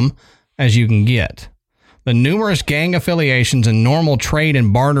asylum as you can get. The numerous gang affiliations and normal trade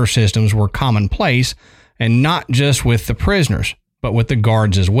and barter systems were commonplace, and not just with the prisoners, but with the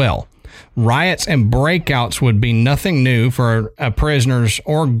guards as well. Riots and breakouts would be nothing new for a prisoner's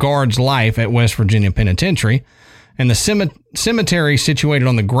or guard's life at West Virginia Penitentiary, and the cemetery situated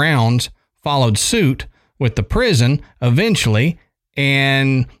on the grounds followed suit with the prison eventually,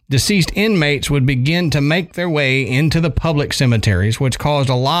 and deceased inmates would begin to make their way into the public cemeteries, which caused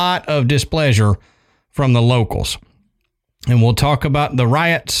a lot of displeasure from the locals. And we'll talk about the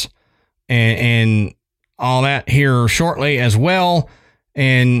riots and all that here shortly as well.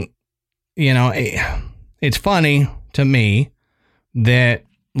 And, it's funny to me that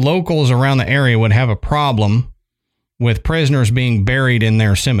locals around the area would have a problem with prisoners being buried in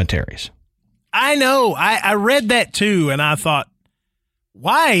their cemeteries. I know. I read that too, and I thought,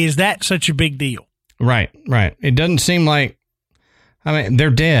 why is that such a big deal? Right. It doesn't seem like, they're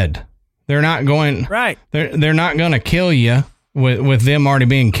dead. They're not going, right. They're not going to kill you with them already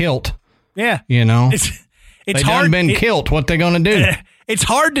being killed. Yeah. It's they hard. Been killed. What they going to do? It's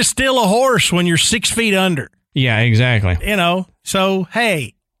hard to steal a horse when you're 6 feet under. Yeah, exactly. So,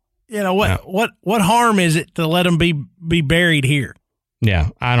 hey, what harm is it to let them be buried here? Yeah,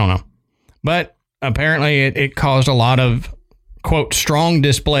 I don't know. But apparently it caused a lot of, quote, strong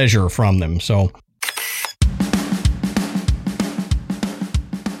displeasure from them. So.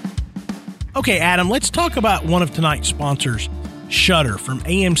 Okay, Adam, let's talk about one of tonight's sponsors, Shudder from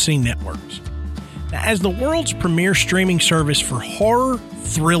AMC Networks. Now, as the world's premier streaming service for horror,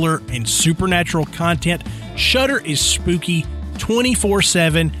 thriller, and supernatural content, Shudder is spooky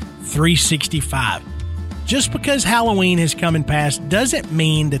 24/7, 365. Just because Halloween has come and passed doesn't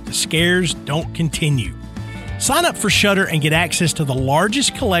mean that the scares don't continue. Sign up for Shudder and get access to the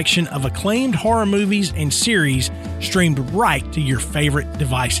largest collection of acclaimed horror movies and series streamed right to your favorite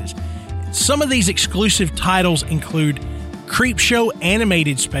devices. Some of these exclusive titles include Creepshow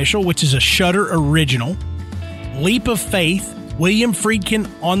Animated Special, which is a Shudder original, Leap of Faith, William Friedkin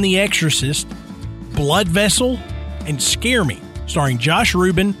on The Exorcist, Blood Vessel, and Scare Me, starring Josh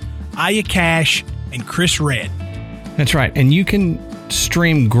Rubin, Aya Cash, and Chris Redd. That's right. And you can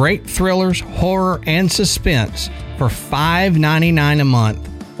stream great thrillers, horror, and suspense for $5.99 a month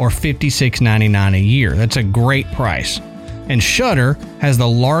or $56.99 a year. That's a great price. And Shudder has the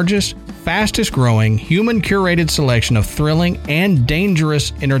largest, fastest growing, human curated selection of thrilling and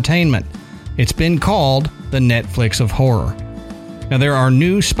dangerous entertainment. It's been called the Netflix of horror. Now, there are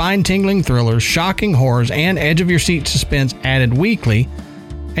new spine-tingling thrillers, shocking horrors, and edge-of-your-seat suspense added weekly,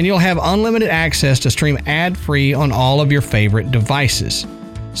 and you'll have unlimited access to stream ad-free on all of your favorite devices,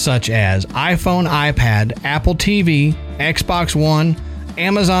 such as iPhone, iPad, Apple TV, Xbox One,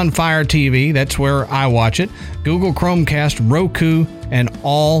 Amazon Fire TV, that's where I watch it, Google Chromecast, Roku, and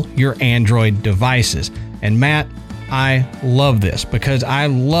all your Android devices. And Matt, I love this because I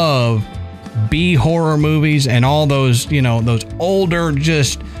love B horror movies and all those, those older,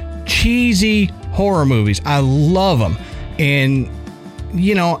 just cheesy horror movies. I love them. And,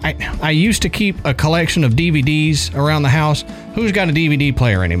 I used to keep a collection of DVDs around the house. Who's got a DVD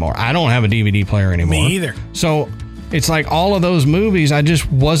player anymore? I don't have a DVD player anymore. Me either. So it's like all of those movies I just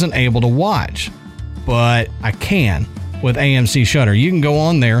wasn't able to watch, but I can with AMC Shudder. You can go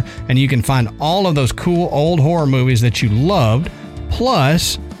on there and you can find all of those cool old horror movies that you loved,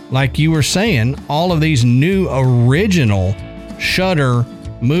 plus, like you were saying, all of these new original Shudder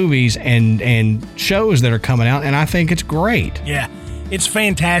movies and shows that are coming out, and I think it's great. Yeah, it's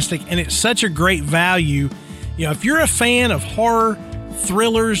fantastic, and it's such a great value. If you're a fan of horror,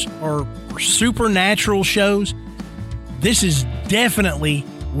 thrillers, or supernatural shows, this is definitely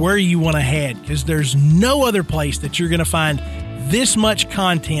where you want to head, because there's no other place that you're going to find this much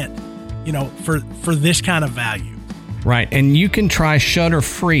content, for this kind of value. Right, and you can try Shudder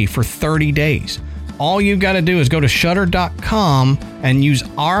free for 30 days. All you've got to do is go to Shudder.com and use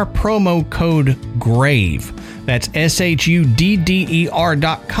our promo code GRAVE. That's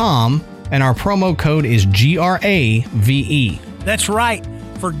SHUDDER.com, and our promo code is GRAVE. That's right.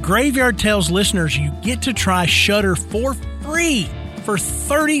 For Graveyard Tales listeners, you get to try Shudder for free for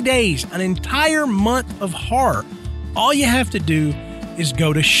 30 days, an entire month of horror. All you have to do is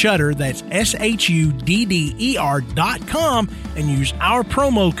go to Shudder, that's SHUDDER.com, and use our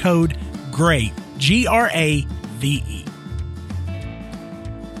promo code GRAVE, GRAVE.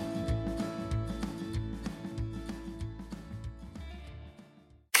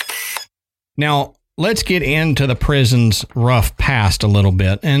 Now, let's get into the prison's rough past a little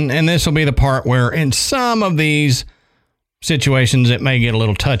bit, and this will be the part where in some of these situations it may get a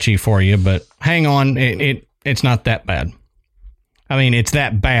little touchy for you, but hang on, it's not that bad. I mean, it's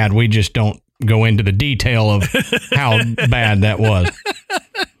that bad. We just don't go into the detail of how bad that was.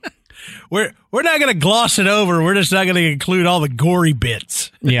 We're not going to gloss it over. We're just not going to include all the gory bits.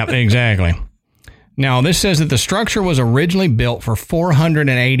 Yep, exactly. Now, this says that the structure was originally built for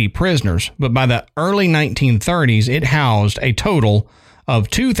 480 prisoners, but by the early 1930s, it housed a total of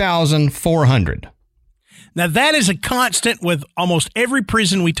 2,400. Now, that is a constant with almost every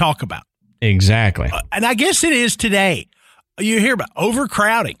prison we talk about. Exactly. And I guess it is today. You hear about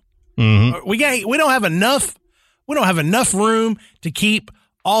overcrowding. Mm-hmm. We don't have enough room to keep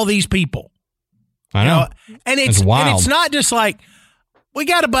all these people. I know. And it's wild. And it's not just like, we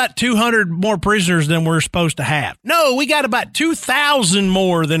got about 200 more prisoners than we're supposed to have. No, we got about 2,000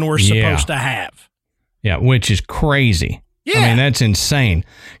 more than we're supposed to have. Yeah, which is crazy. Yeah. I mean, that's insane.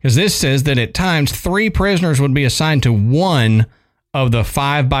 Because this says that at times 3 prisoners would be assigned to one of the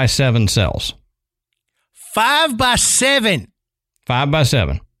 5x7 cells. 5x7.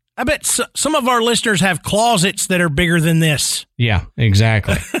 5x7. I bet some of our listeners have closets that are bigger than this. Yeah,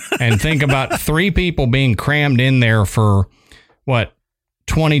 exactly. And think about 3 people being crammed in there for,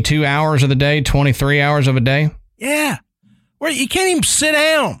 22 hours of the day, 23 hours of a day? Yeah. Where you can't even sit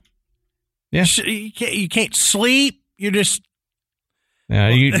down. Yeah. You can't sleep. You're just...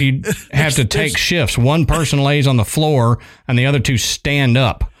 you have to take shifts. One person lays on the floor and the other 2 stand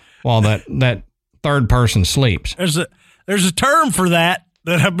up while that third person sleeps. There's a term for that.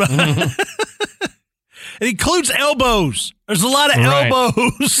 It includes elbows. There's a lot of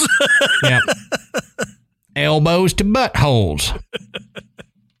elbows. Yeah. Elbows to buttholes.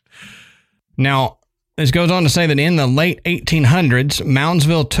 Now, this goes on to say that in the late 1800s,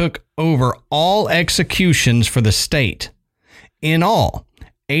 Moundsville took over all executions for the state. In all,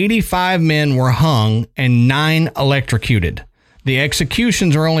 85 men were hung and 9 electrocuted. The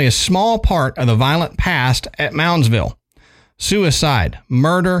executions are only a small part of the violent past at Moundsville. Suicide,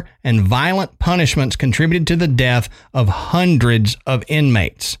 murder, and violent punishments contributed to the death of hundreds of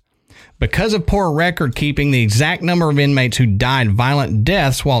inmates. Because of poor record keeping, the exact number of inmates who died violent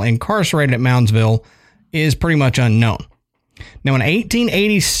deaths while incarcerated at Moundsville is pretty much unknown. Now, in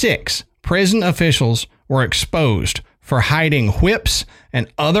 1886, prison officials were exposed for hiding whips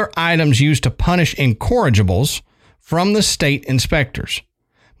and other items used to punish incorrigibles from the state inspectors.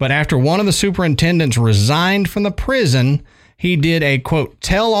 But after one of the superintendents resigned from the prison, he did a, quote,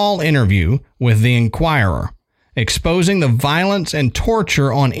 tell-all interview with the Inquirer, exposing the violence and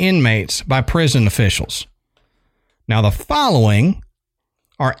torture on inmates by prison officials. Now, the following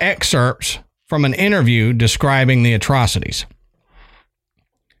are excerpts from an interview describing the atrocities.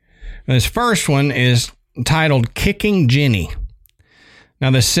 This first one is titled Kicking Jenny.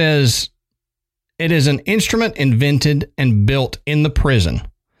 Now, this says, it is an instrument invented and built in the prison.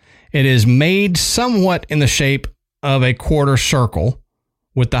 It is made somewhat in the shape of a quarter circle,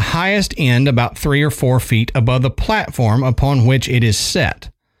 with the highest end about 3 or 4 feet above the platform upon which it is set.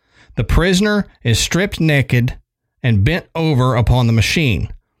 The prisoner is stripped naked and bent over upon the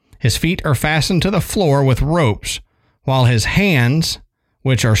machine. His feet are fastened to the floor with ropes, while his hands,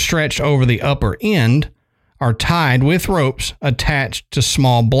 which are stretched over the upper end, are tied with ropes attached to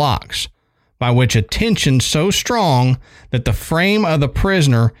small blocks, by which a tension so strong that the frame of the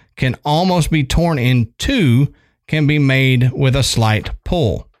prisoner can almost be torn in two can be made with a slight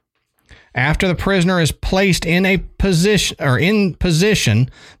pull. After the prisoner is placed in position,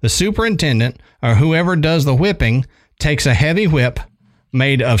 the superintendent or whoever does the whipping takes a heavy whip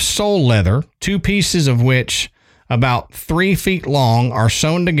made of sole leather, 2 pieces of which about 3 feet long are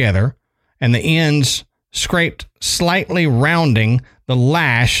sewn together, and the ends scraped slightly, rounding the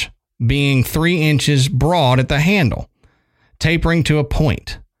lash being 3 inches broad at the handle, tapering to a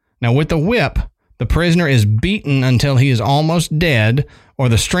point. Now, with the whip, the prisoner is beaten until he is almost dead, or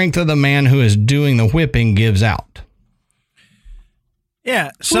the strength of the man who is doing the whipping gives out.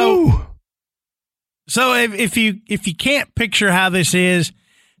 Yeah. So if you can't picture how this is,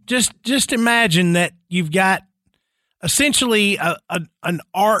 just imagine that you've got essentially an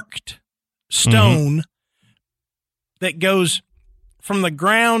arced stone that goes from the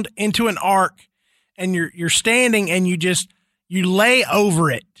ground into an arc, and you're standing and you lay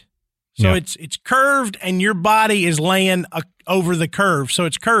over it. So it's curved, and your body is laying over the curve. So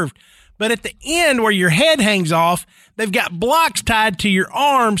it's curved. But at the end where your head hangs off, they've got blocks tied to your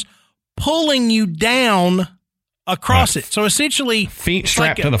arms, pulling you down across it. So essentially, feet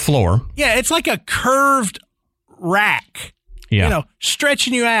strapped to the floor. Yeah, it's like a curved rack. Yeah.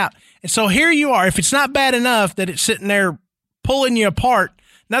 Stretching you out. And so here you are. If it's not bad enough that it's sitting there pulling you apart,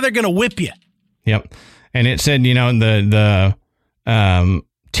 now they're going to whip you. Yep. And it said, the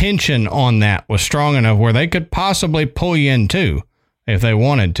tension on that was strong enough where they could possibly pull you in too if they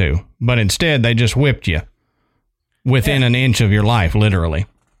wanted to. But instead, they just whipped you within an inch of your life, literally.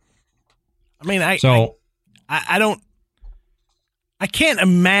 I mean, I can't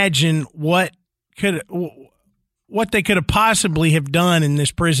imagine what they could have possibly have done in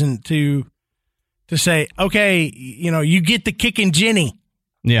this prison to say, okay, you get the kicking Jenny.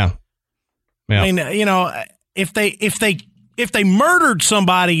 Yeah. I mean, if they murdered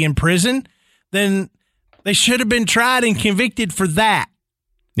somebody in prison, then they should have been tried and convicted for that.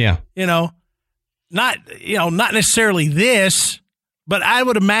 Yeah. Not necessarily this, but I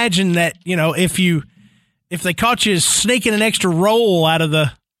would imagine that, if you if they caught you sneaking an extra roll out of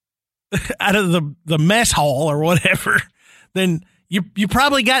the mess hall or whatever, then you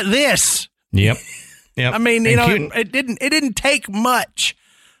probably got this. Yep. I mean, it didn't take much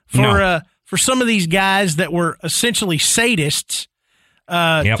for some of these guys that were essentially sadists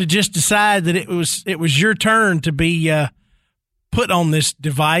to just decide that it was your turn to be put on this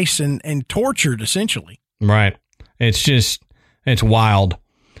device and tortured, essentially. Right. It's wild.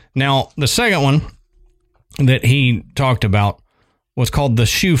 Now, the second one that he talked about was called the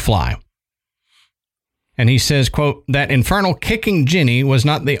shoe fly. And he says, quote, that infernal kicking Jenny was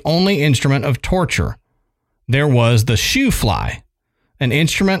not the only instrument of torture. There was the shoe fly, an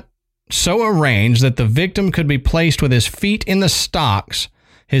instrument so arranged that the victim could be placed with his feet in the stocks,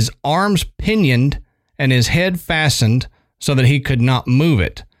 his arms pinioned, and his head fastened so that he could not move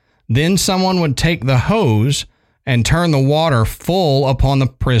it. Then someone would take the hose and turn the water full upon the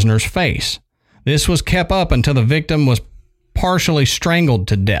prisoner's face. This was kept up until the victim was partially strangled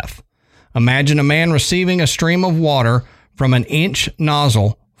to death. Imagine a man receiving a stream of water from an inch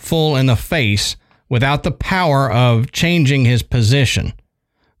nozzle full in the face without the power of changing his position.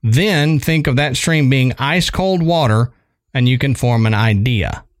 Then think of that stream being ice cold water, and you can form an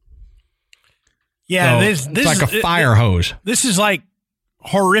idea. Yeah, so this is like a fire hose. This is like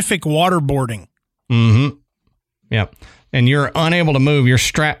horrific waterboarding. Mm-hmm. Yep. And you're unable to move. You're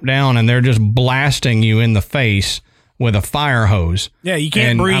strapped down, and they're just blasting you in the face with a fire hose. Yeah, you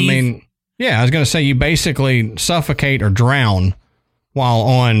can't breathe. I mean, yeah, I was going to say you basically suffocate or drown while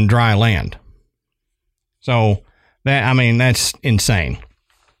on dry land. So that's insane.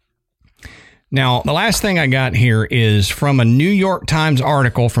 Now, the last thing I got here is from a New York Times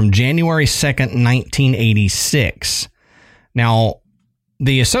article from January 2nd, 1986. Now,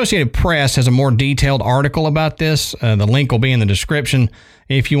 the Associated Press has a more detailed article about this. The link will be in the description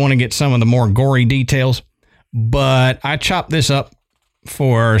if you want to get some of the more gory details. But I chopped this up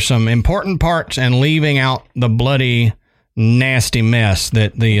for some important parts and leaving out the bloody, nasty mess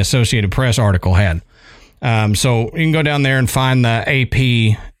that the Associated Press article had. So you can go down there and find the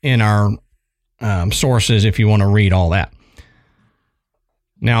AP in our sources if you want to read all that.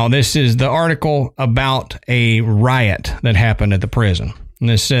 Now, this is the article about a riot that happened at the prison. And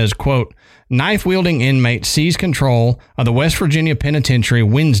this says, quote, knife-wielding inmates seized control of the West Virginia Penitentiary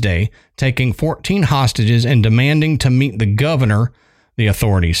Wednesday, taking 14 hostages and demanding to meet the governor, the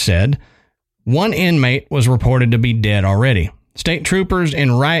authorities said. One inmate was reported to be dead already. State troopers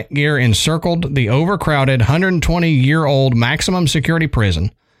in riot gear encircled the overcrowded 120-year-old maximum security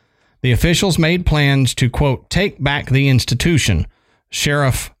prison. The officials made plans to, quote, take back the institution,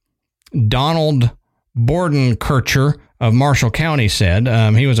 Sheriff Donald Bordenkircher of Marshall County said.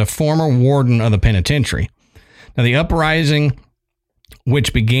 He was a former warden of the penitentiary. Now, the uprising,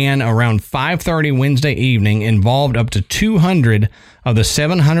 which began around 5:30 Wednesday evening, involved up to 200 of the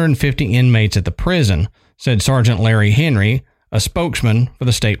 750 inmates at the prison, said Sergeant Larry Henry, a spokesman for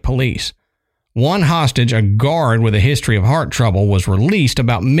the state police. One hostage, a guard with a history of heart trouble, was released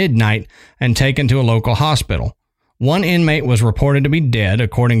about midnight and taken to a local hospital. One inmate was reported to be dead,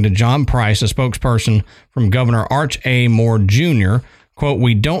 according to John Price, a spokesperson from Governor Arch A. Moore Jr. Quote,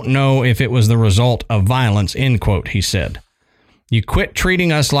 we don't know if it was the result of violence, end quote, he said. You quit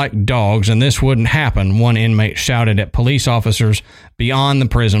treating us like dogs and this wouldn't happen, one inmate shouted at police officers beyond the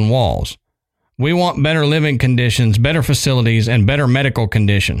prison walls. We want better living conditions, better facilities, and better medical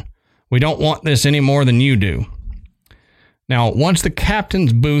condition. We don't want this any more than you do. Now, once the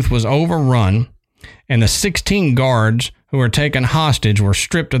captain's booth was overrun and the 16 guards who were taken hostage were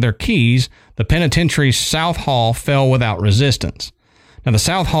stripped of their keys, the penitentiary's South Hall fell without resistance. Now, the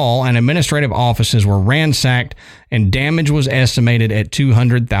South Hall and administrative offices were ransacked and damage was estimated at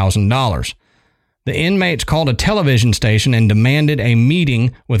 $200,000. The inmates called a television station and demanded a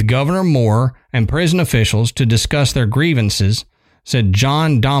meeting with Governor Moore and prison officials to discuss their grievances, said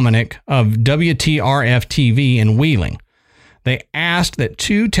John Dominic of WTRF-TV in Wheeling. They asked that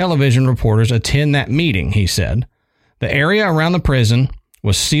 2 television reporters attend that meeting, he said. The area around the prison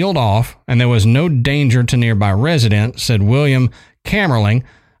was sealed off and there was no danger to nearby residents, said William Camerling,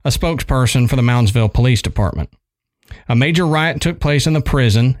 a spokesperson for the Moundsville Police Department. A major riot took place in the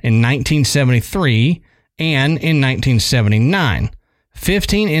prison in 1973 and in 1979.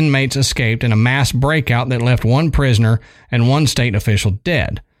 15 inmates escaped in a mass breakout that left 1 prisoner and 1 state official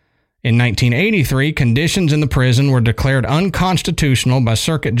dead. In 1983, conditions in the prison were declared unconstitutional by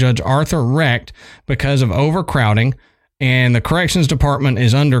Circuit Judge Arthur Recht because of overcrowding, and the Corrections Department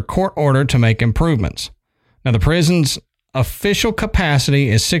is under court order to make improvements. Now, the prison's official capacity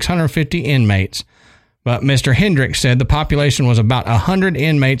is 650 inmates, But Mr. Hendricks said the population was about 100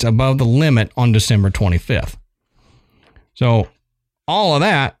 inmates above the limit on December 25th. So all of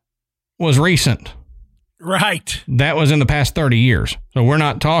that was recent. Right. That was in the past 30 years. So we're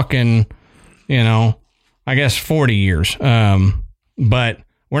not talking, I guess 40 years. But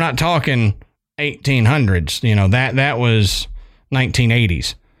we're not talking 1800s. That was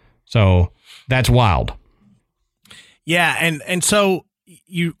 1980s. So that's wild. Yeah. And so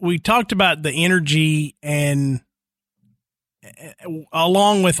we talked about the energy, and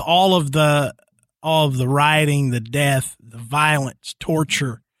along with all of the rioting, the death, the violence,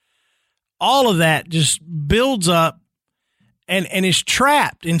 torture, all of that just builds up and is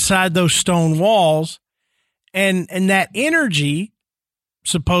trapped inside those stone walls. And that energy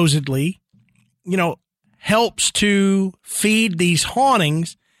supposedly, helps to feed these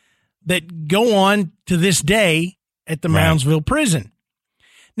hauntings that go on to this day at the Moundsville prison.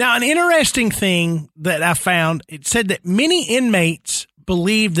 Now, an interesting thing that I found, it said that many inmates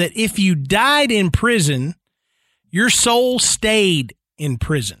believe that if you died in prison, your soul stayed in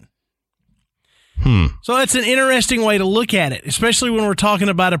prison. So that's an interesting way to look at it, especially when we're talking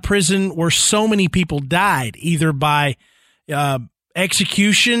about a prison where so many people died, either by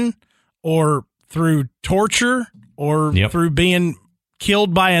execution or through torture or through being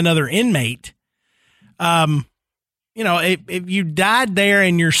killed by another inmate. If you died there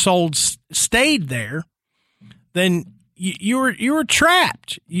and your soul stayed there, then you were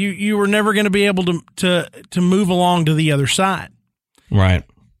trapped. You were never going to be able to move along to the other side. Right.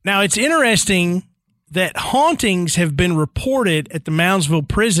 Now, it's interesting that hauntings have been reported at the Moundsville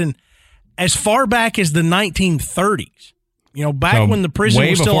prison as far back as the 1930s. Back when the prison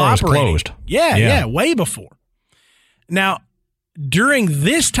was still operating. It was closed. Yeah, way before. Now, during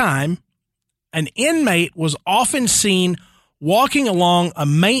this time, an inmate was often seen walking along a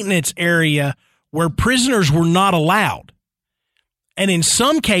maintenance area where prisoners were not allowed. And in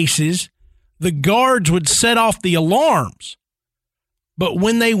some cases, the guards would set off the alarms. But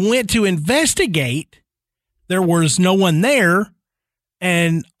when they went to investigate, there was no one there,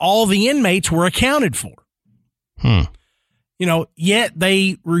 and all the inmates were accounted for. Yet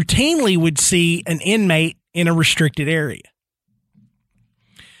they routinely would see an inmate in a restricted area.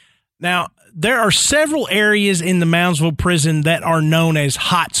 Now, there are several areas in the Moundsville prison that are known as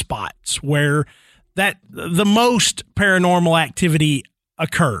hot spots, where the most paranormal activity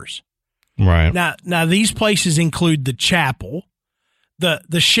occurs. Right. Now these places include the chapel,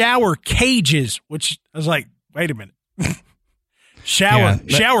 the shower cages, which I was like, wait a minute.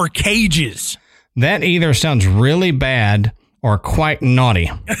 Shower cages. That either sounds really bad or quite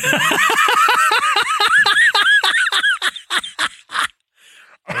naughty.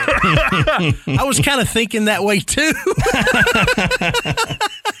 I was kind of thinking that way too.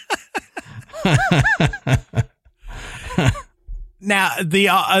 Now,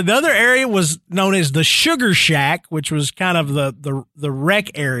 another area was known as the Sugar Shack, which was kind of the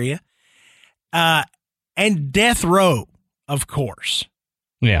rec area, and Death Row, of course.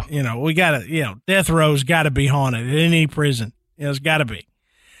 Yeah. We got to, Death Row's got to be haunted at any prison. It's got to be.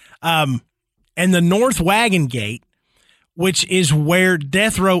 And the North Wagon Gate, which is where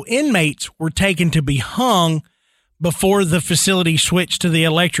death row inmates were taken to be hung before the facility switched to the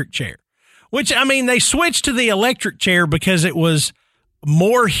electric chair. Which, they switched to the electric chair because it was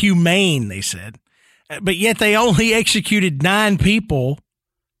more humane, they said. But yet they only executed 9 people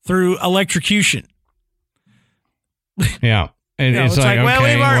through electrocution. Yeah. It's like,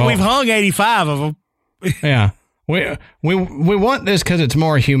 okay, we've hung 85 of them. Yeah. We want this because it's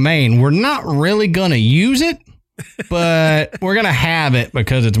more humane. We're not really going to use it, but we're going to have it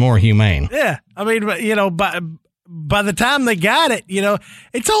because it's more humane. Yeah. By the time they got it,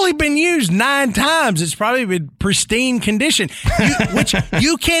 it's only been used 9 times. It's probably been pristine condition, which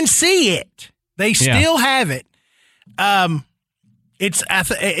you can see it. They still have it. I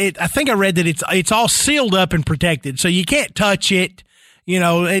think I read that it's all sealed up and protected, so you can't touch it.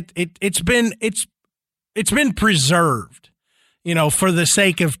 It's been preserved, for the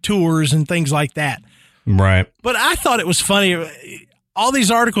sake of tours and things like that. Right. But I thought it was funny. All these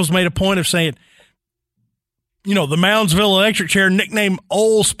articles made a point of saying, the Moundsville electric chair nicknamed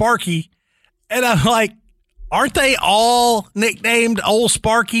Old Sparky. And I'm like, aren't they all nicknamed Old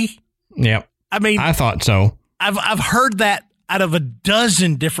Sparky? Yep. I thought so. I've heard that out of a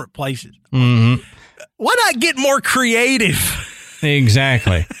dozen different places. Mm-hmm. Why not get more creative?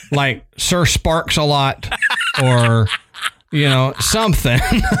 Exactly. Like Sir Sparks a lot or, something.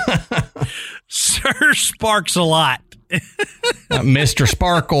 Sir Sparks a lot. Mr.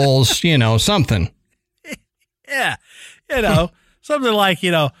 Sparkles, something. Yeah. Something like,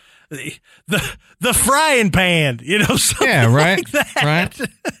 the frying pan, something like that. Right.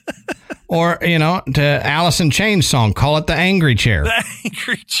 Or, to Alice in Chains song, call it the angry chair. The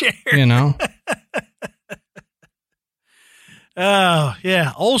angry chair. Oh,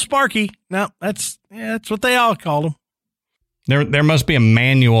 yeah. Old Sparky. No, that's what they all called him. There must be a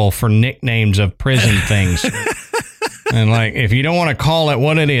manual for nicknames of prison things. And if you don't want to call it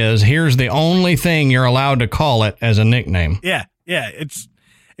what it is, here's the only thing you're allowed to call it as a nickname. Yeah. Yeah.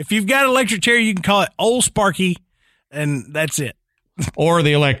 If you've got an electric chair, you can call it Old Sparky, and that's it. Or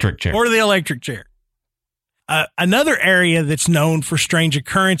the electric chair. Another area that's known for strange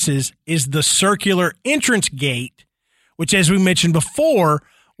occurrences is the circular entrance gate, which, as we mentioned before,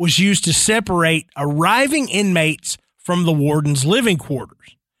 was used to separate arriving inmates from the warden's living quarters.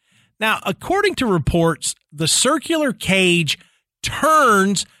 Now, according to reports, the circular cage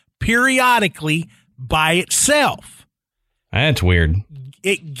turns periodically by itself. That's weird.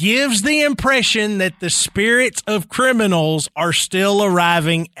 It gives the impression that the spirits of criminals are still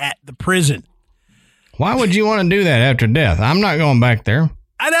arriving at the prison. Why would you want to do that after death? I'm not going back there.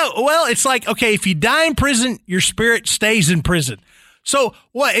 I know. Well, it's like, okay, if you die in prison, your spirit stays in prison. So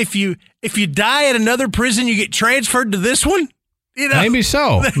what if you die at another prison, you get transferred to this one? Maybe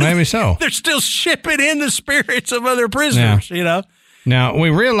so. They're still shipping in the spirits of other prisoners, Now, we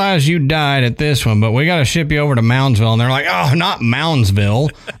realize you died at this one, but we got to ship you over to Moundsville. And they're like, oh, not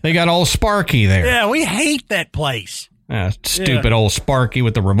Moundsville. They got old Sparky there. Yeah, we hate that place. Stupid old Sparky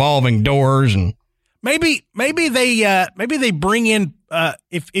with the revolving doors. And maybe they bring in,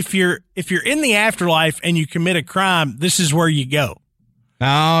 if you're in the afterlife and you commit a crime, this is where you go.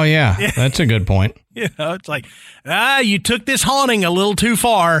 Oh, yeah. That's a good point. It's like, you took this haunting a little too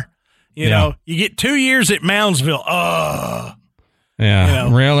far. You get 2 years at Moundsville.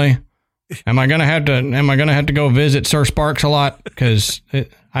 Yeah, really? Am I gonna have to go visit Sir Sparks a lot? Because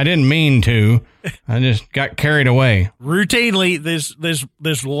I didn't mean to. I just got carried away. Routinely,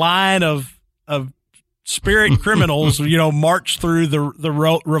 this line of spirit criminals, march through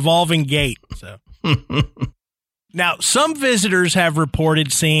the revolving gate. So now, some visitors have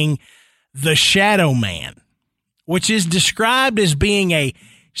reported seeing the Shadow Man, which is described as being a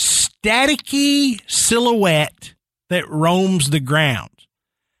staticky silhouette that roams the grounds.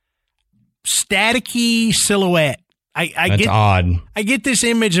 Staticky silhouette. That's odd. I get this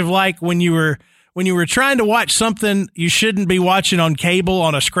image of when you were trying to watch something you shouldn't be watching on cable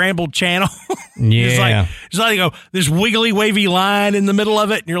on a scrambled channel. Yeah. it's like this wiggly wavy line in the middle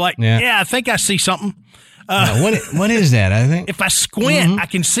of it, and you're like, yeah I think I see something. What is that? I think if I squint, I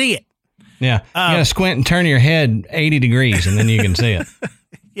can see it. Yeah, you gotta squint and turn your head 80 degrees, and then you can see it.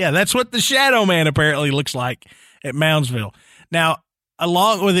 Yeah, that's what the Shadow Man apparently looks like at Moundsville. Now,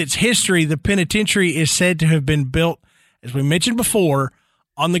 along with its history, the penitentiary is said to have been built, as we mentioned before,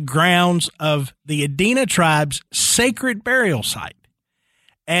 on the grounds of the Adena tribe's sacred burial site.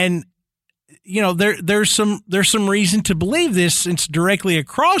 And there's some reason to believe this, since directly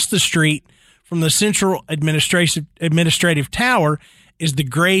across the street from the central administrative tower is the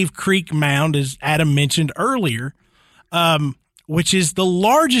Grave Creek Mound, as Adam mentioned earlier, which is the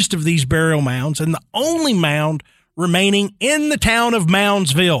largest of these burial mounds and the only mound remaining in the town of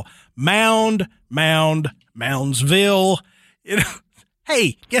Moundsville. Moundsville.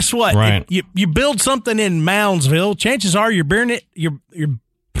 Hey, guess what? Right. If you build something in Moundsville, chances are you're burning it. You're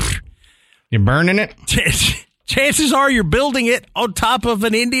burning it? Chances are you're building it on top of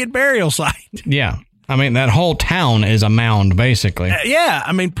an Indian burial site. Yeah. I mean, that whole town is a mound, basically. Yeah.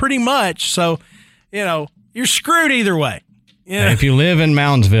 I mean, pretty much. So, you're screwed either way. Yeah. If you live in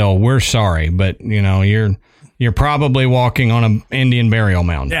Moundsville, we're sorry, but you're probably walking on an Indian burial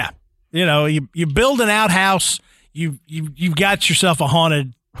mound. Yeah. You build an outhouse, you've got yourself a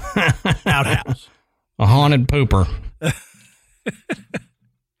haunted outhouse. A haunted pooper.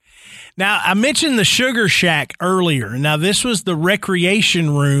 Now, I mentioned the Sugar Shack earlier. Now, this was the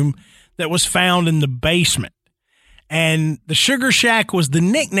recreation room that was found in the basement. And the Sugar Shack was the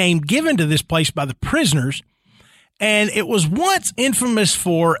nickname given to this place by the prisoners. And it was once infamous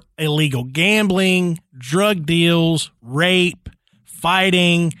for illegal gambling, drug deals, rape,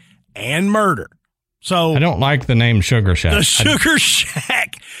 fighting, and murder. So I don't like the name Sugar Shack. The Sugar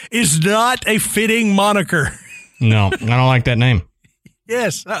Shack is not a fitting moniker. No, I don't like that name.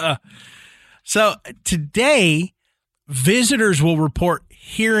 Yes. So today, visitors will report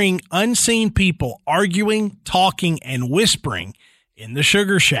hearing unseen people arguing, talking, and whispering in the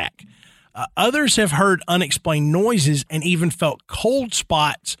Sugar Shack. Others have heard unexplained noises and even felt cold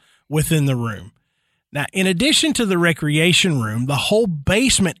spots within the room. Now, in addition to the recreation room, the whole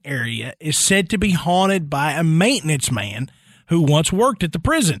basement area is said to be haunted by a maintenance man who once worked at the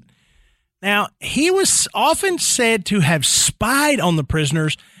prison. Now, he was often said to have spied on the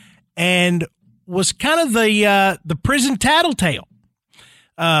prisoners and was kind of the prison tattletale.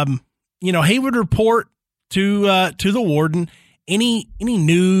 He would report to the warden any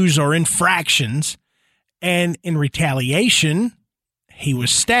news or infractions, and in retaliation, he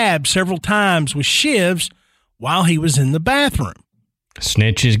was stabbed several times with shivs while he was in the bathroom.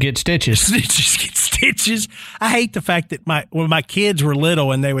 Snitches get stitches. Snitches get stitches. I hate the fact that when my kids were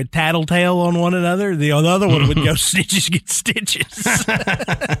little and they would tattletale on one another, the other one would go, snitches get stitches.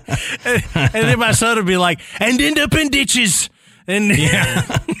 and then my son would be like, and end up in ditches. And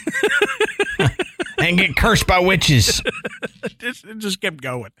yeah. And get cursed by witches. It just kept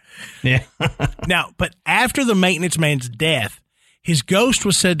going. Yeah. Now, but after the maintenance man's death, his ghost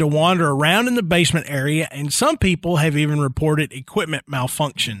was said to wander around in the basement area, and some people have even reported equipment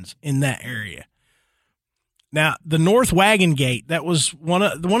malfunctions in that area. Now, the North Wagon Gate, that was one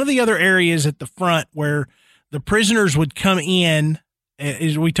of the other areas at the front where the prisoners would come in.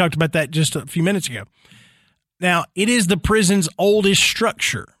 As we talked about that just a few minutes ago. Now, it is the prison's oldest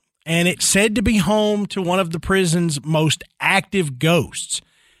structure, and it's said to be home to one of the prison's most active ghosts.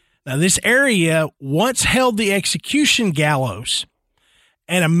 Now, this area once held the execution gallows,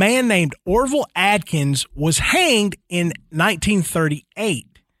 and a man named Orville Adkins was hanged in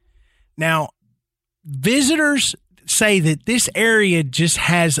 1938. Now, visitors say that this area just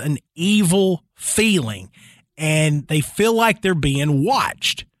has an evil feeling, and they feel like they're being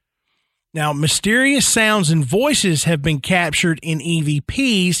watched. Now, mysterious sounds and voices have been captured in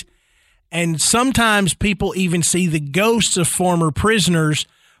EVPs, and sometimes people even see the ghosts of former prisoners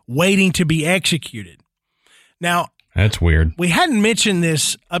waiting to be executed. Now, that's weird. We hadn't mentioned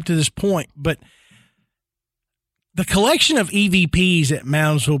this up to this point, but the collection of EVPs at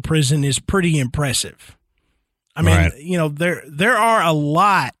Moundsville Prison is pretty impressive. I mean, right. There are a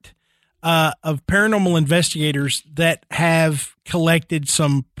lot of paranormal investigators that have collected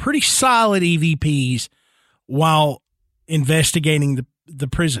some pretty solid EVPs while investigating the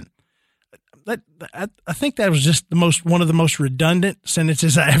prison. I think that was just one of the most redundant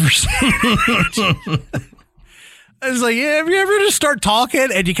sentences I ever said. I was like, yeah, have you ever just start talking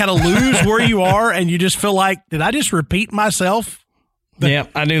and you kind of lose where you are and you just feel like, did I just repeat myself? Yeah,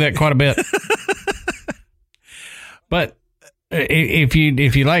 I do that quite a bit. But if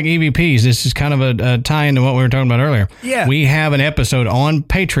you like EVPs, this is kind of a tie into what we were talking about earlier. Yeah. We have an episode on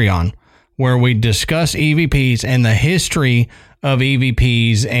Patreon where we discuss EVPs and the history of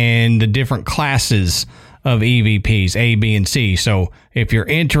EVPs and the different classes of EVPs, A, B, and C. So if you're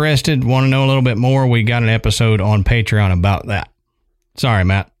interested, want to know a little bit more, we got an episode on Patreon about that. Sorry,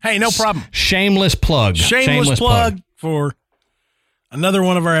 Matt. Hey, no problem. Shameless plug. Shameless plug for another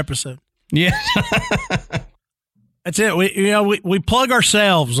one of our episodes. Yeah. That's it. We plug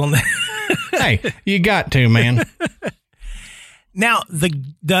ourselves on that. Hey, you got to, man. Now,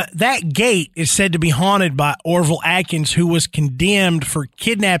 that gate is said to be haunted by Orville Atkins, who was condemned for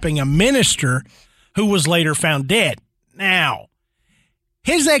kidnapping a minister who was later found dead. Now,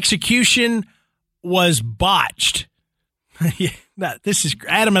 his execution was botched. This is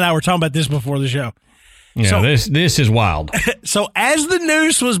Adam and I were talking about this before the show. Yeah, so, this is wild. So as the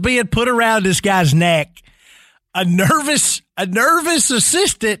noose was being put around this guy's neck, a nervous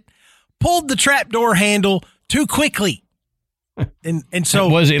assistant pulled the trapdoor handle too quickly. And so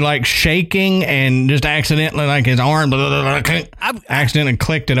was he like shaking and just accidentally, like his arm accidentally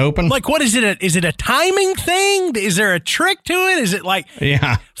clicked it open? Like, what is it? Is it a timing thing? Is there a trick to it? Is it like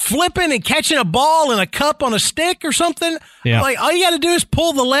flipping and catching a ball in a cup on a stick or something? Yeah. Like, all you got to do is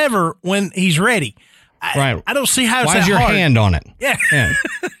pull the lever when he's ready. Right. I don't see how it's Why's that your hard. hand on it? Yeah.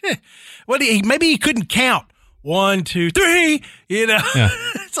 Maybe he couldn't count. 1, 2, 3. You know,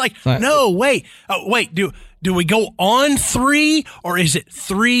 it's like, no, wait. Do we go on 3 or is it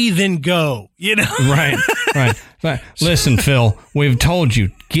 3 then go? You know, right. Listen, Phil, we've told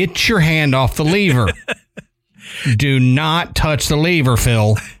you, get your hand off the lever. Do not touch the lever,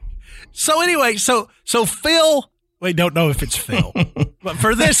 Phil. So anyway, so Phil. We don't know if it's Phil, but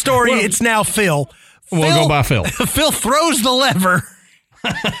for this story, it's now Phil. We'll go by Phil. Phil throws the lever,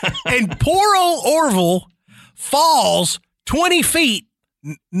 and poor old Orville falls 20 feet,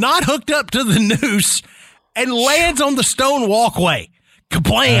 not hooked up to the noose, and lands on the stone walkway.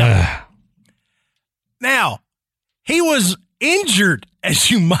 Kablam! Now, he was injured,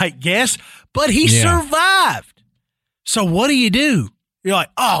 as you might guess, but he survived. So what do? You're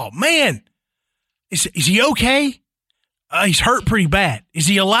like, oh, man, is he okay? He's hurt pretty bad. Is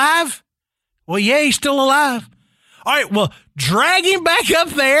he alive? Well, yeah, he's still alive. All right, well, drag him back up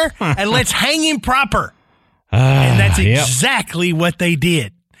there and let's hang him proper. And that's exactly what they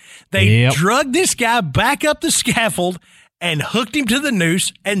did. They drugged this guy back up the scaffold and hooked him to the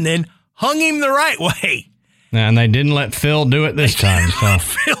noose and then hung him the right way. And they didn't let Phil do it this time. So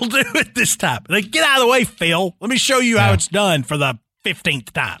Phil do it this time. Like, get out of the way, Phil. Let me show you how it's done for the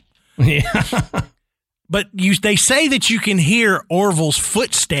 15th time. Yeah. But they say that you can hear Orville's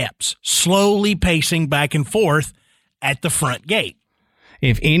footsteps slowly pacing back and forth at the front gate.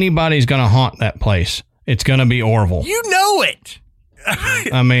 If anybody's going to haunt that place, it's going to be Orville. You know it.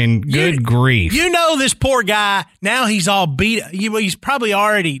 I mean, good grief. You know this poor guy, now he's all beat. He's probably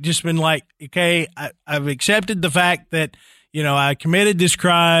already just been like, okay, I've accepted the fact that, I committed this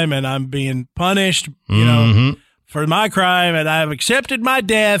crime and I'm being punished, for my crime, and I've accepted my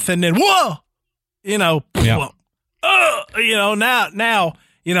death, and then, whoa, now,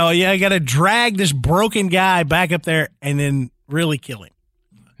 I got to drag this broken guy back up there and then really kill him.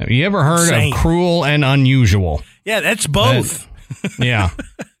 Have you ever heard of cruel and unusual? Yeah, that's both. Yeah.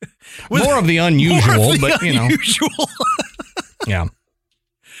 More of the unusual, but unusual. Yeah.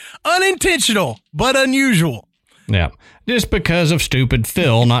 Unintentional, but unusual. Yeah. Just because of stupid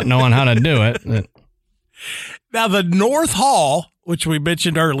Phil not knowing how to do it. Now, the North Hall, which we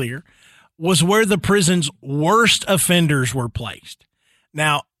mentioned earlier, was where the prison's worst offenders were placed.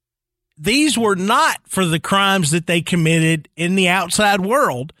 Now, these were not for the crimes that they committed in the outside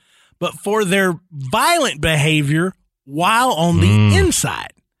world, but for their violent behavior while on the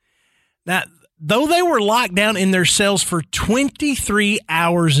inside. Now, though they were locked down in their cells for 23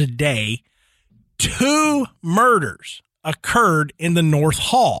 hours a day, 2 murders occurred in the North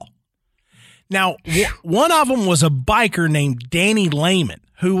Hall. Now, one of them was a biker named Danny Lehman,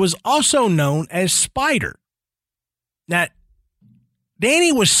 who was also known as Spider. Now,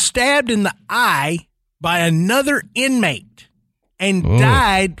 Danny was stabbed in the eye by another inmate and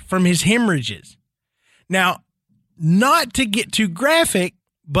died from his hemorrhages. Now, not to get too graphic,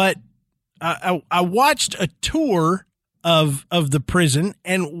 but I watched a tour of the prison,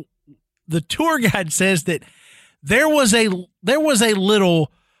 and the tour guide says that there was a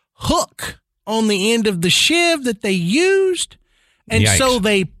little hook on the end of the shiv that they used, and so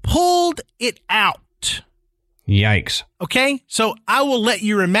they pulled it out. Yikes. Okay, so I will let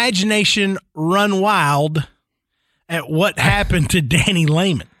your imagination run wild at what happened to Danny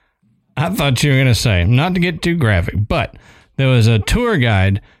Lehman. I thought you were going to say, not to get too graphic, but there was a tour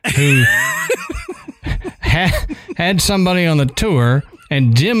guide who had somebody on the tour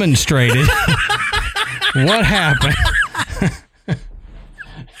and demonstrated what happened.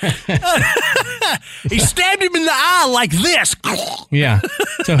 He stabbed him in the eye like this. Yeah.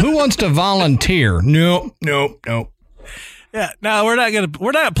 So who wants to volunteer? Nope. Yeah. No, we're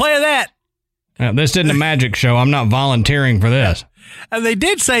not playing that. This isn't a magic show. I'm not volunteering for this. And they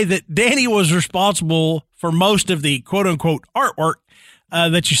did say that Danny was responsible for most of the quote unquote artwork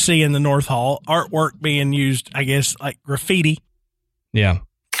that you see in the North Hall. Artwork being used, I guess, like graffiti. Yeah.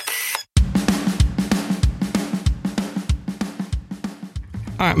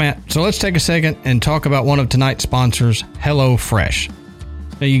 All right, Matt. So let's take a second and talk about one of tonight's sponsors, HelloFresh.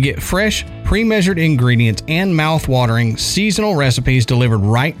 Now, you get fresh, pre-measured ingredients and mouth-watering seasonal recipes delivered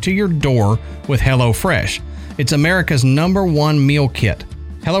right to your door with HelloFresh. It's America's #1 meal kit.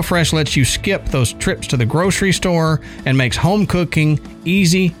 HelloFresh lets you skip those trips to the grocery store and makes home cooking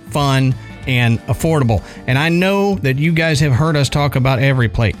easy, fun, and affordable. And I know that you guys have heard us talk about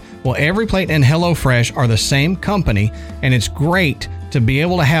EveryPlate. Well, EveryPlate and HelloFresh are the same company, and it's great to be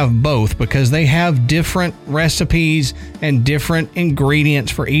able to have both because they have different recipes and different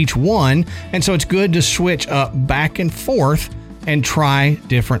ingredients for each one. And so it's good to switch up back and forth and try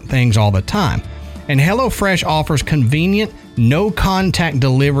different things all the time. And HelloFresh offers convenient, no-contact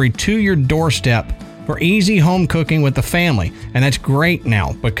delivery to your doorstep for easy home cooking with the family. And that's great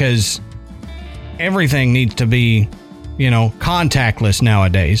now because everything needs to be, contactless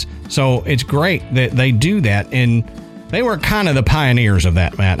nowadays. So it's great that they do that. And they were kind of the pioneers of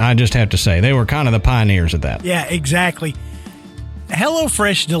that, Matt. I just have to say, they were kind of the pioneers of that. Yeah, exactly.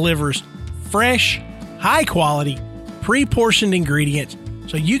 HelloFresh delivers fresh, high-quality, pre-portioned ingredients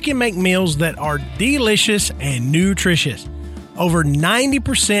so you can make meals that are delicious and nutritious. Over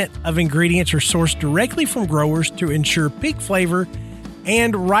 90% of ingredients are sourced directly from growers to ensure peak flavor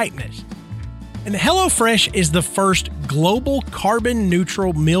and ripeness. And HelloFresh is the first global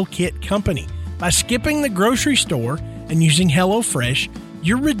carbon-neutral meal kit company. By skipping the grocery store and using HelloFresh,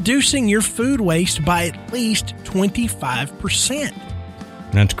 you're reducing your food waste by at least 25%.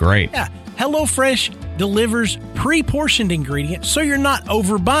 That's great. Yeah. HelloFresh delivers pre-portioned ingredients so you're not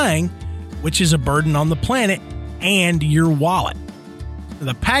overbuying, which is a burden on the planet and your wallet.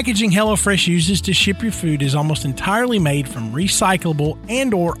 The packaging HelloFresh uses to ship your food is almost entirely made from recyclable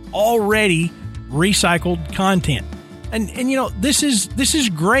and or already recycled content. And you know, this is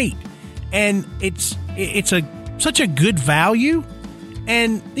great. And it's such a good value.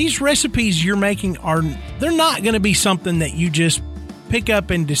 And these recipes you're making they're not going to be something that you just pick up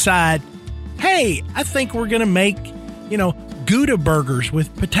and decide, hey, I think we're going to make, you know, Gouda burgers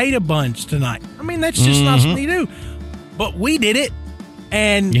with potato buns tonight. I mean, that's just not something you do. But we did it,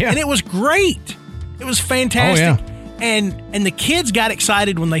 and it was great. It was fantastic. Oh, yeah. And the kids got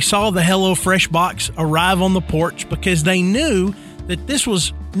excited when they saw the HelloFresh box arrive on the porch because they knew that this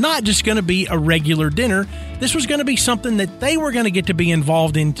was not just going to be a regular dinner. This was going to be something that they were going to get to be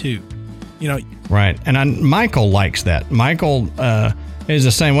involved in too. You know, right. And Michael likes that. Michael is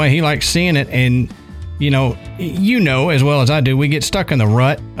the same way. He likes seeing it, and you know as well as I do, we get stuck in the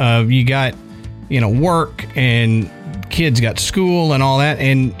rut of you got, you know, work and kids got school and all that,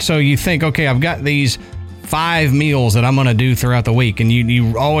 and so you think, okay, I've got these 5 meals that I'm going to do throughout the week, and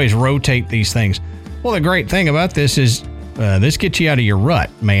you always rotate these things. Well, the great thing about this is this gets you out of your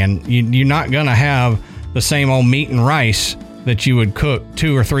rut, man. You're not going to have the same old meat and rice that you would cook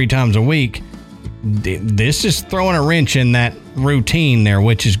 2 or 3 times a week. This is throwing a wrench in that routine there,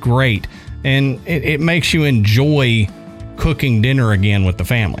 which is great. And it makes you enjoy cooking dinner again with the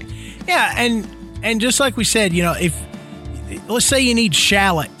family. Yeah, and just like we said, you know, if let's say you need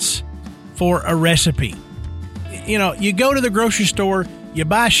shallots for a recipe. You know, you go to the grocery store, you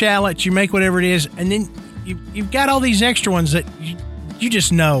buy shallots, you make whatever it is, and then you've got all these extra ones that you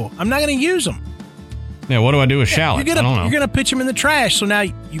just know, I'm not going to use them. Yeah, what do I do with shallots? I don't know. You're going to pitch them in the trash, so now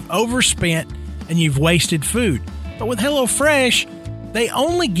you've overspent and you've wasted food. But with HelloFresh, they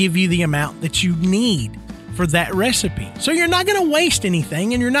only give you the amount that you need for that recipe. So you're not going to waste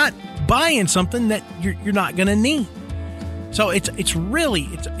anything, and you're not buying something that you're not going to need. So it's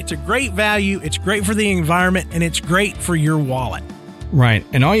a great value. It's great for the environment, and it's great for your wallet. Right.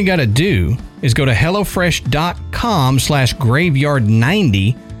 And all you got to do is go to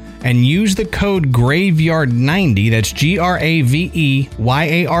HelloFresh.com/graveyard90 and use the code graveyard90. That's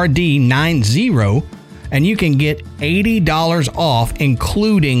GRAVEYARD90. And you can get $80 off,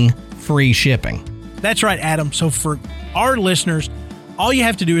 including free shipping. That's right, Adam. So for our listeners, all you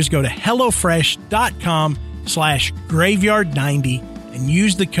have to do is go to HelloFresh.com/graveyard90 and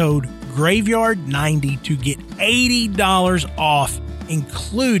use the code graveyard90 to get $80 off,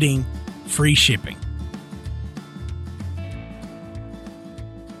 including free shipping.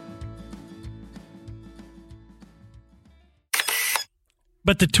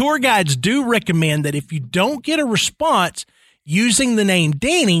 But the tour guides do recommend that if you don't get a response using the name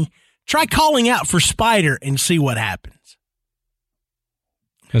Danny, try calling out for Spider and see what happens.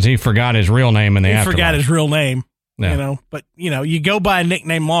 Because he forgot his real name in the afterlife. He forgot his real name, yeah. You know. But, you know, you go by a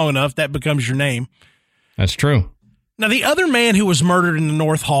nickname long enough, that becomes your name. That's true. Now, the other man who was murdered in the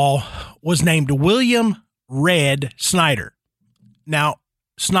North Hall was named William Red Snyder. Now,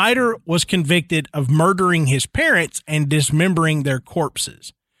 Snyder was convicted of murdering his parents and dismembering their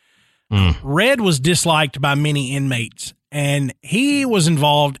corpses. Red was disliked by many inmates, and he was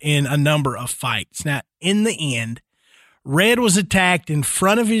involved in a number of fights. Now, in the end, Red was attacked in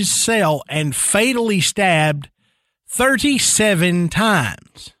front of his cell and fatally stabbed 37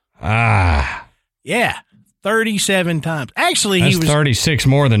 times. Yeah, 37 times. Actually, that's 36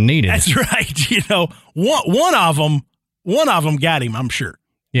 more than needed. That's right. You know, one of them got him, I'm sure.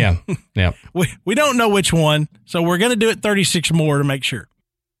 Yeah. Yeah. We don't know which one, so we're going to do it 36 more to make sure.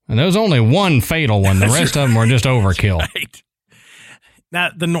 And there was only one fatal one. The rest of them were just overkill. Right. Now,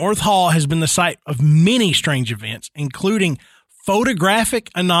 the North Hall has been the site of many strange events, including photographic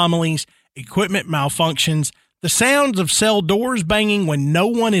anomalies, equipment malfunctions, the sounds of cell doors banging when no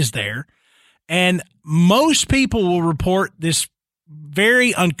one is there, and most people will report this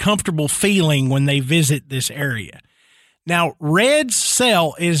very uncomfortable feeling when they visit this area. Now, Red's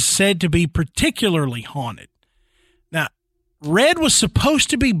cell is said to be particularly haunted. Now, Red was supposed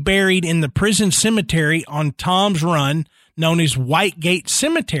to be buried in the prison cemetery on Tom's Run, known as Whitegate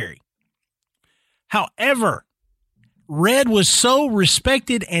Cemetery. However, Red was so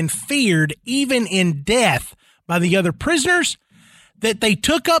respected and feared, even in death, by the other prisoners, that they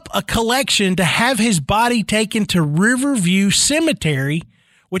took up a collection to have his body taken to Riverview Cemetery,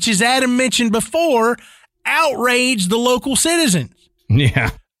 which, as Adam mentioned before, outraged the local citizens.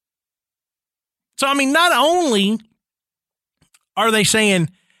 Yeah. So, I mean, not only are they saying,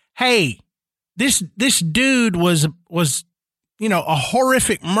 hey, this dude was, you know, a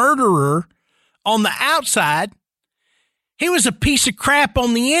horrific murderer on the outside, he was a piece of crap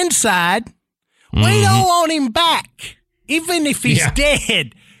on the inside. We don't want him back. Even if he's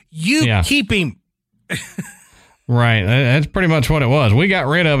dead, you keep him. Right. That's pretty much what it was. We got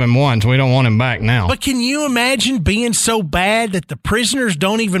rid of him once. We don't want him back now. But can you imagine being so bad that the prisoners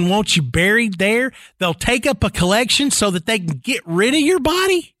don't even want you buried there? They'll take up a collection so that they can get rid of your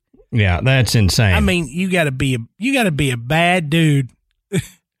body? Yeah, that's insane. I mean, you got to be a bad dude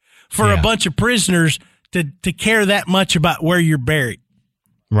for a bunch of prisoners to care that much about where you're buried.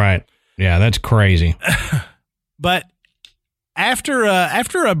 Right. Yeah, that's crazy. But after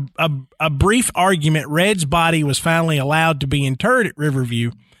a brief argument, Red's body was finally allowed to be interred at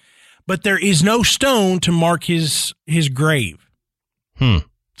Riverview, but there is no stone to mark his grave. So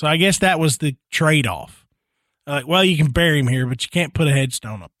I guess that was the trade-off. Well, you can bury him here, but you can't put a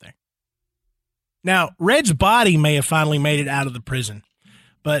headstone up there. Now, Red's body may have finally made it out of the prison,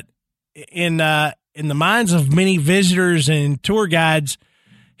 but in the minds of many visitors and tour guides,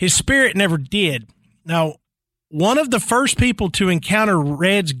 his spirit never did. Now, one of the first people to encounter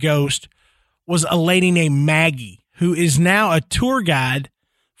Red's ghost was a lady named Maggie, who is now a tour guide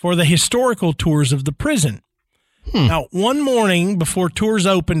for the historical tours of the prison. Now, one morning before tours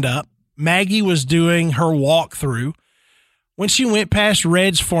opened up, Maggie was doing her walkthrough when she went past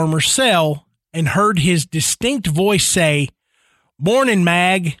Red's former cell and heard his distinct voice say, "Morning,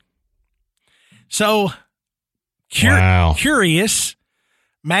 Mag." So, curious,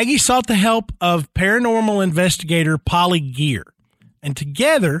 Maggie sought the help of paranormal investigator Polly Gear, and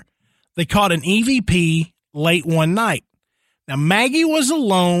together they caught an EVP late one night. Now, Maggie was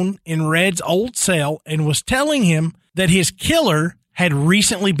alone in Red's old cell and was telling him that his killer had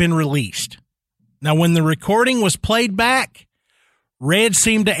recently been released. Now, when the recording was played back, Red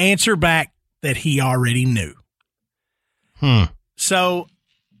seemed to answer back that he already knew. So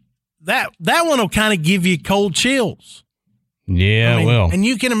that one will kind of give you cold chills. Yeah, it will. And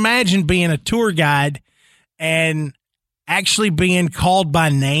you can imagine being a tour guide and actually being called by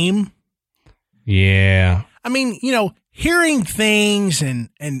name. Yeah. I mean, hearing things and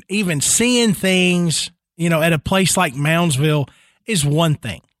even seeing things, at a place like Moundsville is one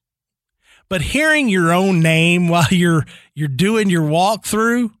thing. But hearing your own name while you're doing your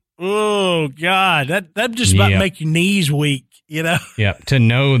walkthrough, oh God, that just about make your knees weak, Yeah. To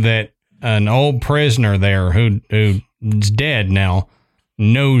know that an old prisoner there who's dead now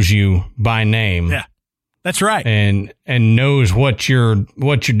knows you by name. Yeah. That's right. And knows what you're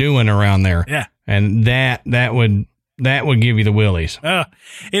doing around there. Yeah. And that would give you the willies. You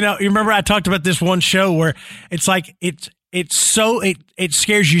remember I talked about this one show where it's like it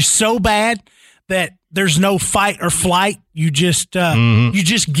scares you so bad that there's no fight or flight. You just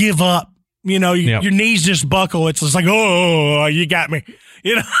give up. Your knees just buckle. It's just like, oh, you got me.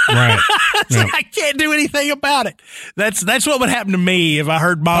 Right. Like, I can't do anything about it. That's what would happen to me if I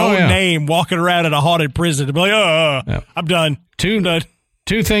heard my own name walking around in a haunted prison. I'd be like, I'm done. Two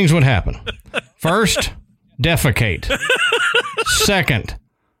things would happen. First, defecate. Second,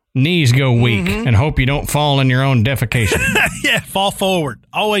 knees go weak and hope you don't fall in your own defecation. Fall forward.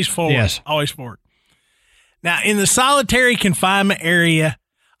 Always forward. Yes. Always forward. Now, in the solitary confinement area,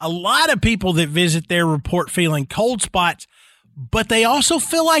 a lot of people that visit there report feeling cold spots, but they also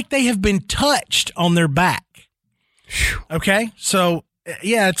feel like they have been touched on their back. Okay? So,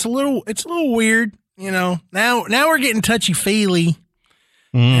 it's a little weird, Now we're getting touchy-feely,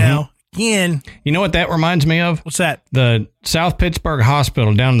 Again. You know what that reminds me of? What's that? The South Pittsburgh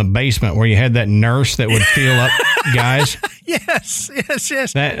Hospital down in the basement where you had that nurse that would feel up guys. Yes.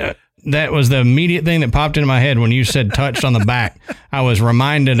 That was the immediate thing that popped into my head when you said touched on the back. I was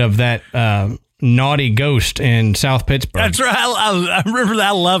reminded of that naughty ghost in South Pittsburgh. That's right. I remember that.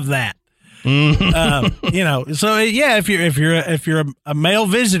 I love that. So if you're a male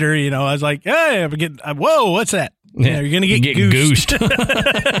visitor, I was like, hey, I'm getting, whoa, what's that? You're going to get goosed.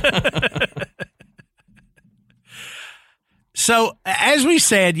 So as we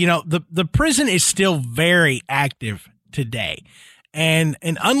said, the prison is still very active today. And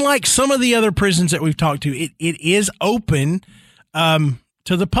unlike some of the other prisons that we've talked to, it is open to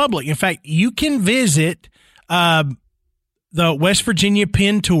the public. In fact, you can visit the West Virginia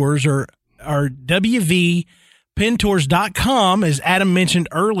Pen Tours or wvpentours.com, as Adam mentioned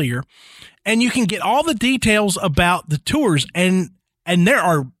earlier, and you can get all the details about the tours, and there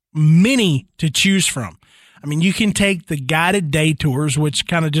are many to choose from. I mean, you can take the guided day tours, which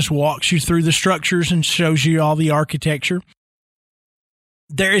kind of just walks you through the structures and shows you all the architecture.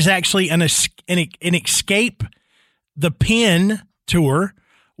 There is actually an escape the pen tour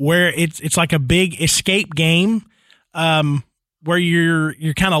where it's like a big escape game, where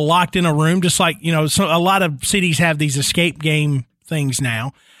you're kind of locked in a room, just like, so a lot of cities have these escape game things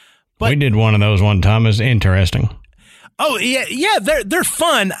now. But we did one of those one time. It was interesting. Oh yeah, they're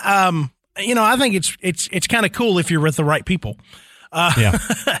fun. I think it's kind of cool if you're with the right people. Yeah.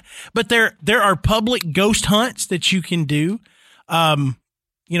 But there are public ghost hunts that you can do.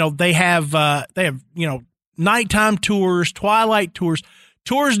 They have nighttime tours, twilight tours,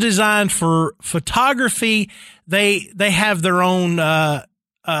 tours designed for photography. They have their own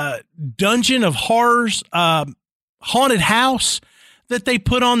dungeon of horrors, haunted house that they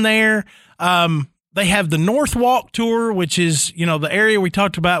put on there. They have the North Walk tour, which is, the area we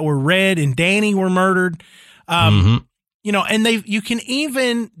talked about where Red and Danny were murdered. And you can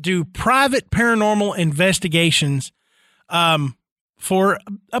even do private paranormal investigations, for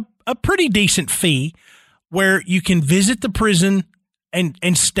a pretty decent fee, where you can visit the prison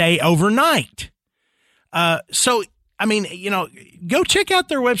and stay overnight. So, go check out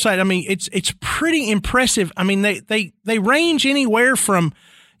their website. I mean, it's pretty impressive. I mean, they range anywhere from,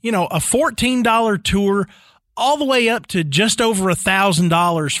 a $14 tour all the way up to just over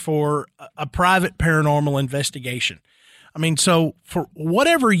 $1,000 for a private paranormal investigation. I mean, so for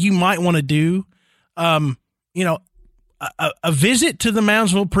whatever you might want to do, a visit to the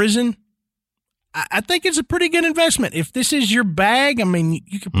Moundsville prison, I think it's a pretty good investment. If this is your bag, I mean,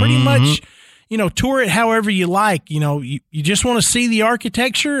 you can pretty much, tour it however you like. You just want to see the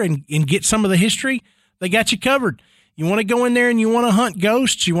architecture and get some of the history, they got you covered. You want to go in there and you want to hunt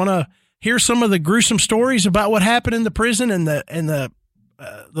ghosts. You want to hear some of the gruesome stories about what happened in the prison and the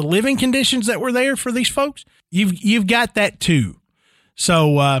living conditions that were there for these folks. You've got that too.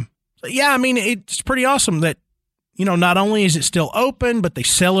 So, it's pretty awesome that, not only is it still open, but they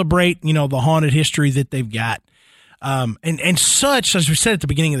celebrate, the haunted history that they've got. And such, as we said at the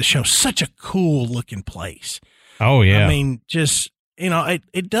beginning of the show, such a cool looking place. Oh yeah. I mean, just,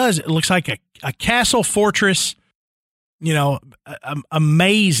 it does. It looks like a castle fortress,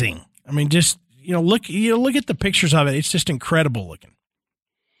 amazing. I mean, just, look at the pictures of it. It's just incredible looking.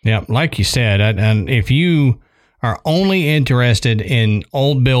 Yeah. Like you said, and if you are only interested in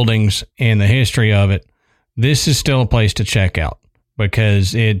old buildings and the history of it, this is still a place to check out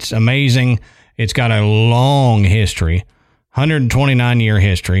because it's amazing. It's got a long history, 129-year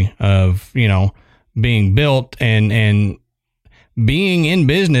history of, being built and being in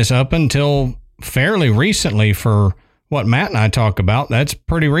business up until fairly recently for what Matt and I talk about. That's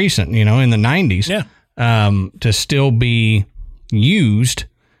pretty recent, in the 90s. Yeah. To still be used.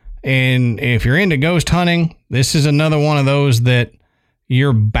 And if you're into ghost hunting, this is another one of those that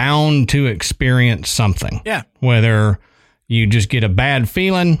you're bound to experience something. Yeah. Whether you just get a bad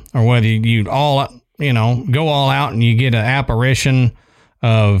feeling or whether you go all out and you get an apparition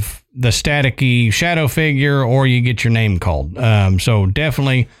of the staticky shadow figure or you get your name called. So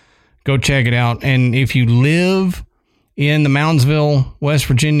definitely go check it out. And if you live in the Moundsville, West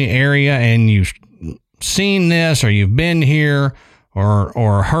Virginia area and you've seen this or you've been here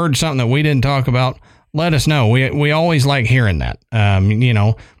or heard something that we didn't talk about, let us know. We always like hearing that.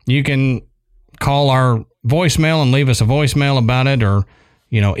 You can call our voicemail and leave us a voicemail about it or,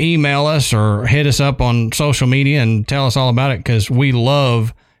 email us or hit us up on social media and tell us all about it because we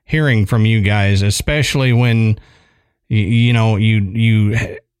love hearing from you guys, especially when, you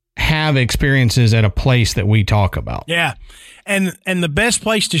have experiences at a place that we talk about. Yeah. And the best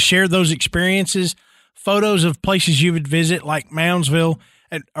place to share those experiences, photos of places you would visit like Moundsville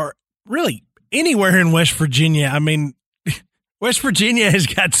or really anywhere in West Virginia. I mean, West Virginia has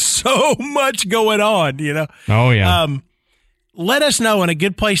got so much going on, Oh, yeah. Let us know, and a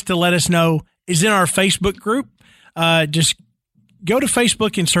good place to let us know is in our Facebook group. Just go to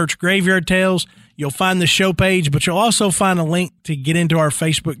Facebook and search Graveyard Tales. You'll find the show page, but you'll also find a link to get into our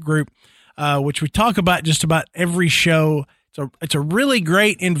Facebook group, which we talk about just about every show. It's a really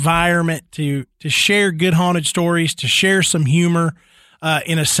great environment to share good haunted stories, to share some humor,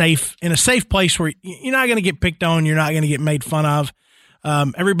 in a safe place where you're not going to get picked on. You're not going to get made fun of.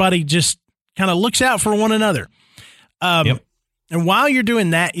 Everybody just kind of looks out for one another. Yep. And while you're doing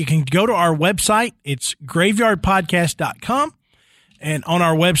that, you can go to our website. It's graveyardpodcast.com. And on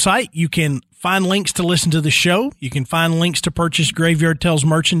our website, you can find links to listen to the show. You can find links to purchase Graveyard Tales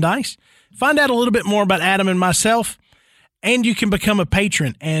merchandise. Find out a little bit more about Adam and myself. And you can become a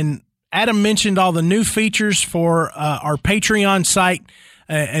patron. And Adam mentioned all the new features for our Patreon site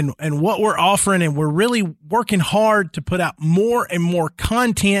and what we're offering. And we're really working hard to put out more and more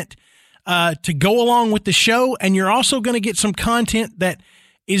content to go along with the show. And you're also going to get some content that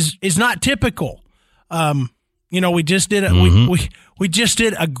is not typical. We just did we just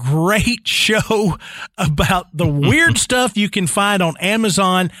did a great show about the weird stuff you can find on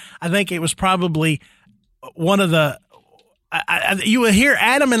Amazon. I think it was probably one of the you will hear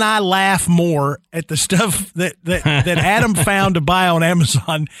Adam and I laugh more at the stuff that Adam found to buy on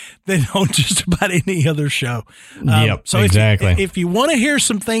Amazon than on just about any other show. So exactly. If you want to hear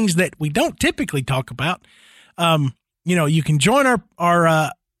some things that we don't typically talk about, you can join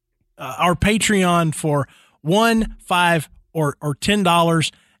our Patreon for $1, $5, or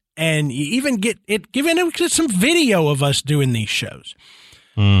 $10, and you even get some video of us doing these shows.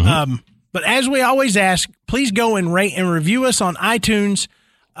 Mm-hmm. But as we always ask, please go and rate and review us on iTunes.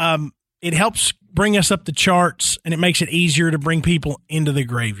 It helps bring us up the charts, and it makes it easier to bring people into the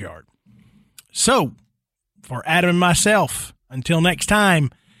graveyard. So, for Adam and myself, until next time,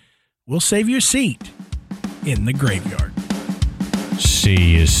 we'll save you a seat in the graveyard.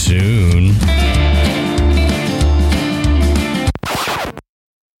 See you soon.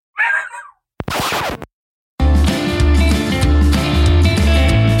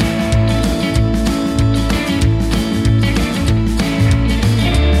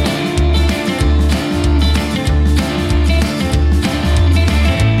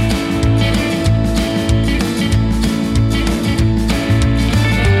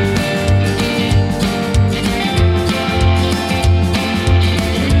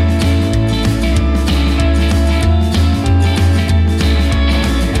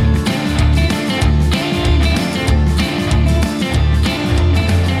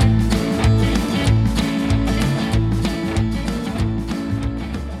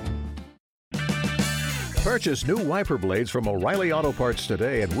 Purchase new wiper blades from O'Reilly Auto Parts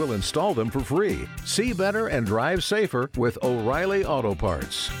today and we'll install them for free. See better and drive safer with O'Reilly Auto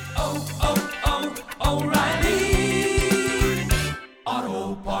Parts. Oh, oh, oh, O'Reilly.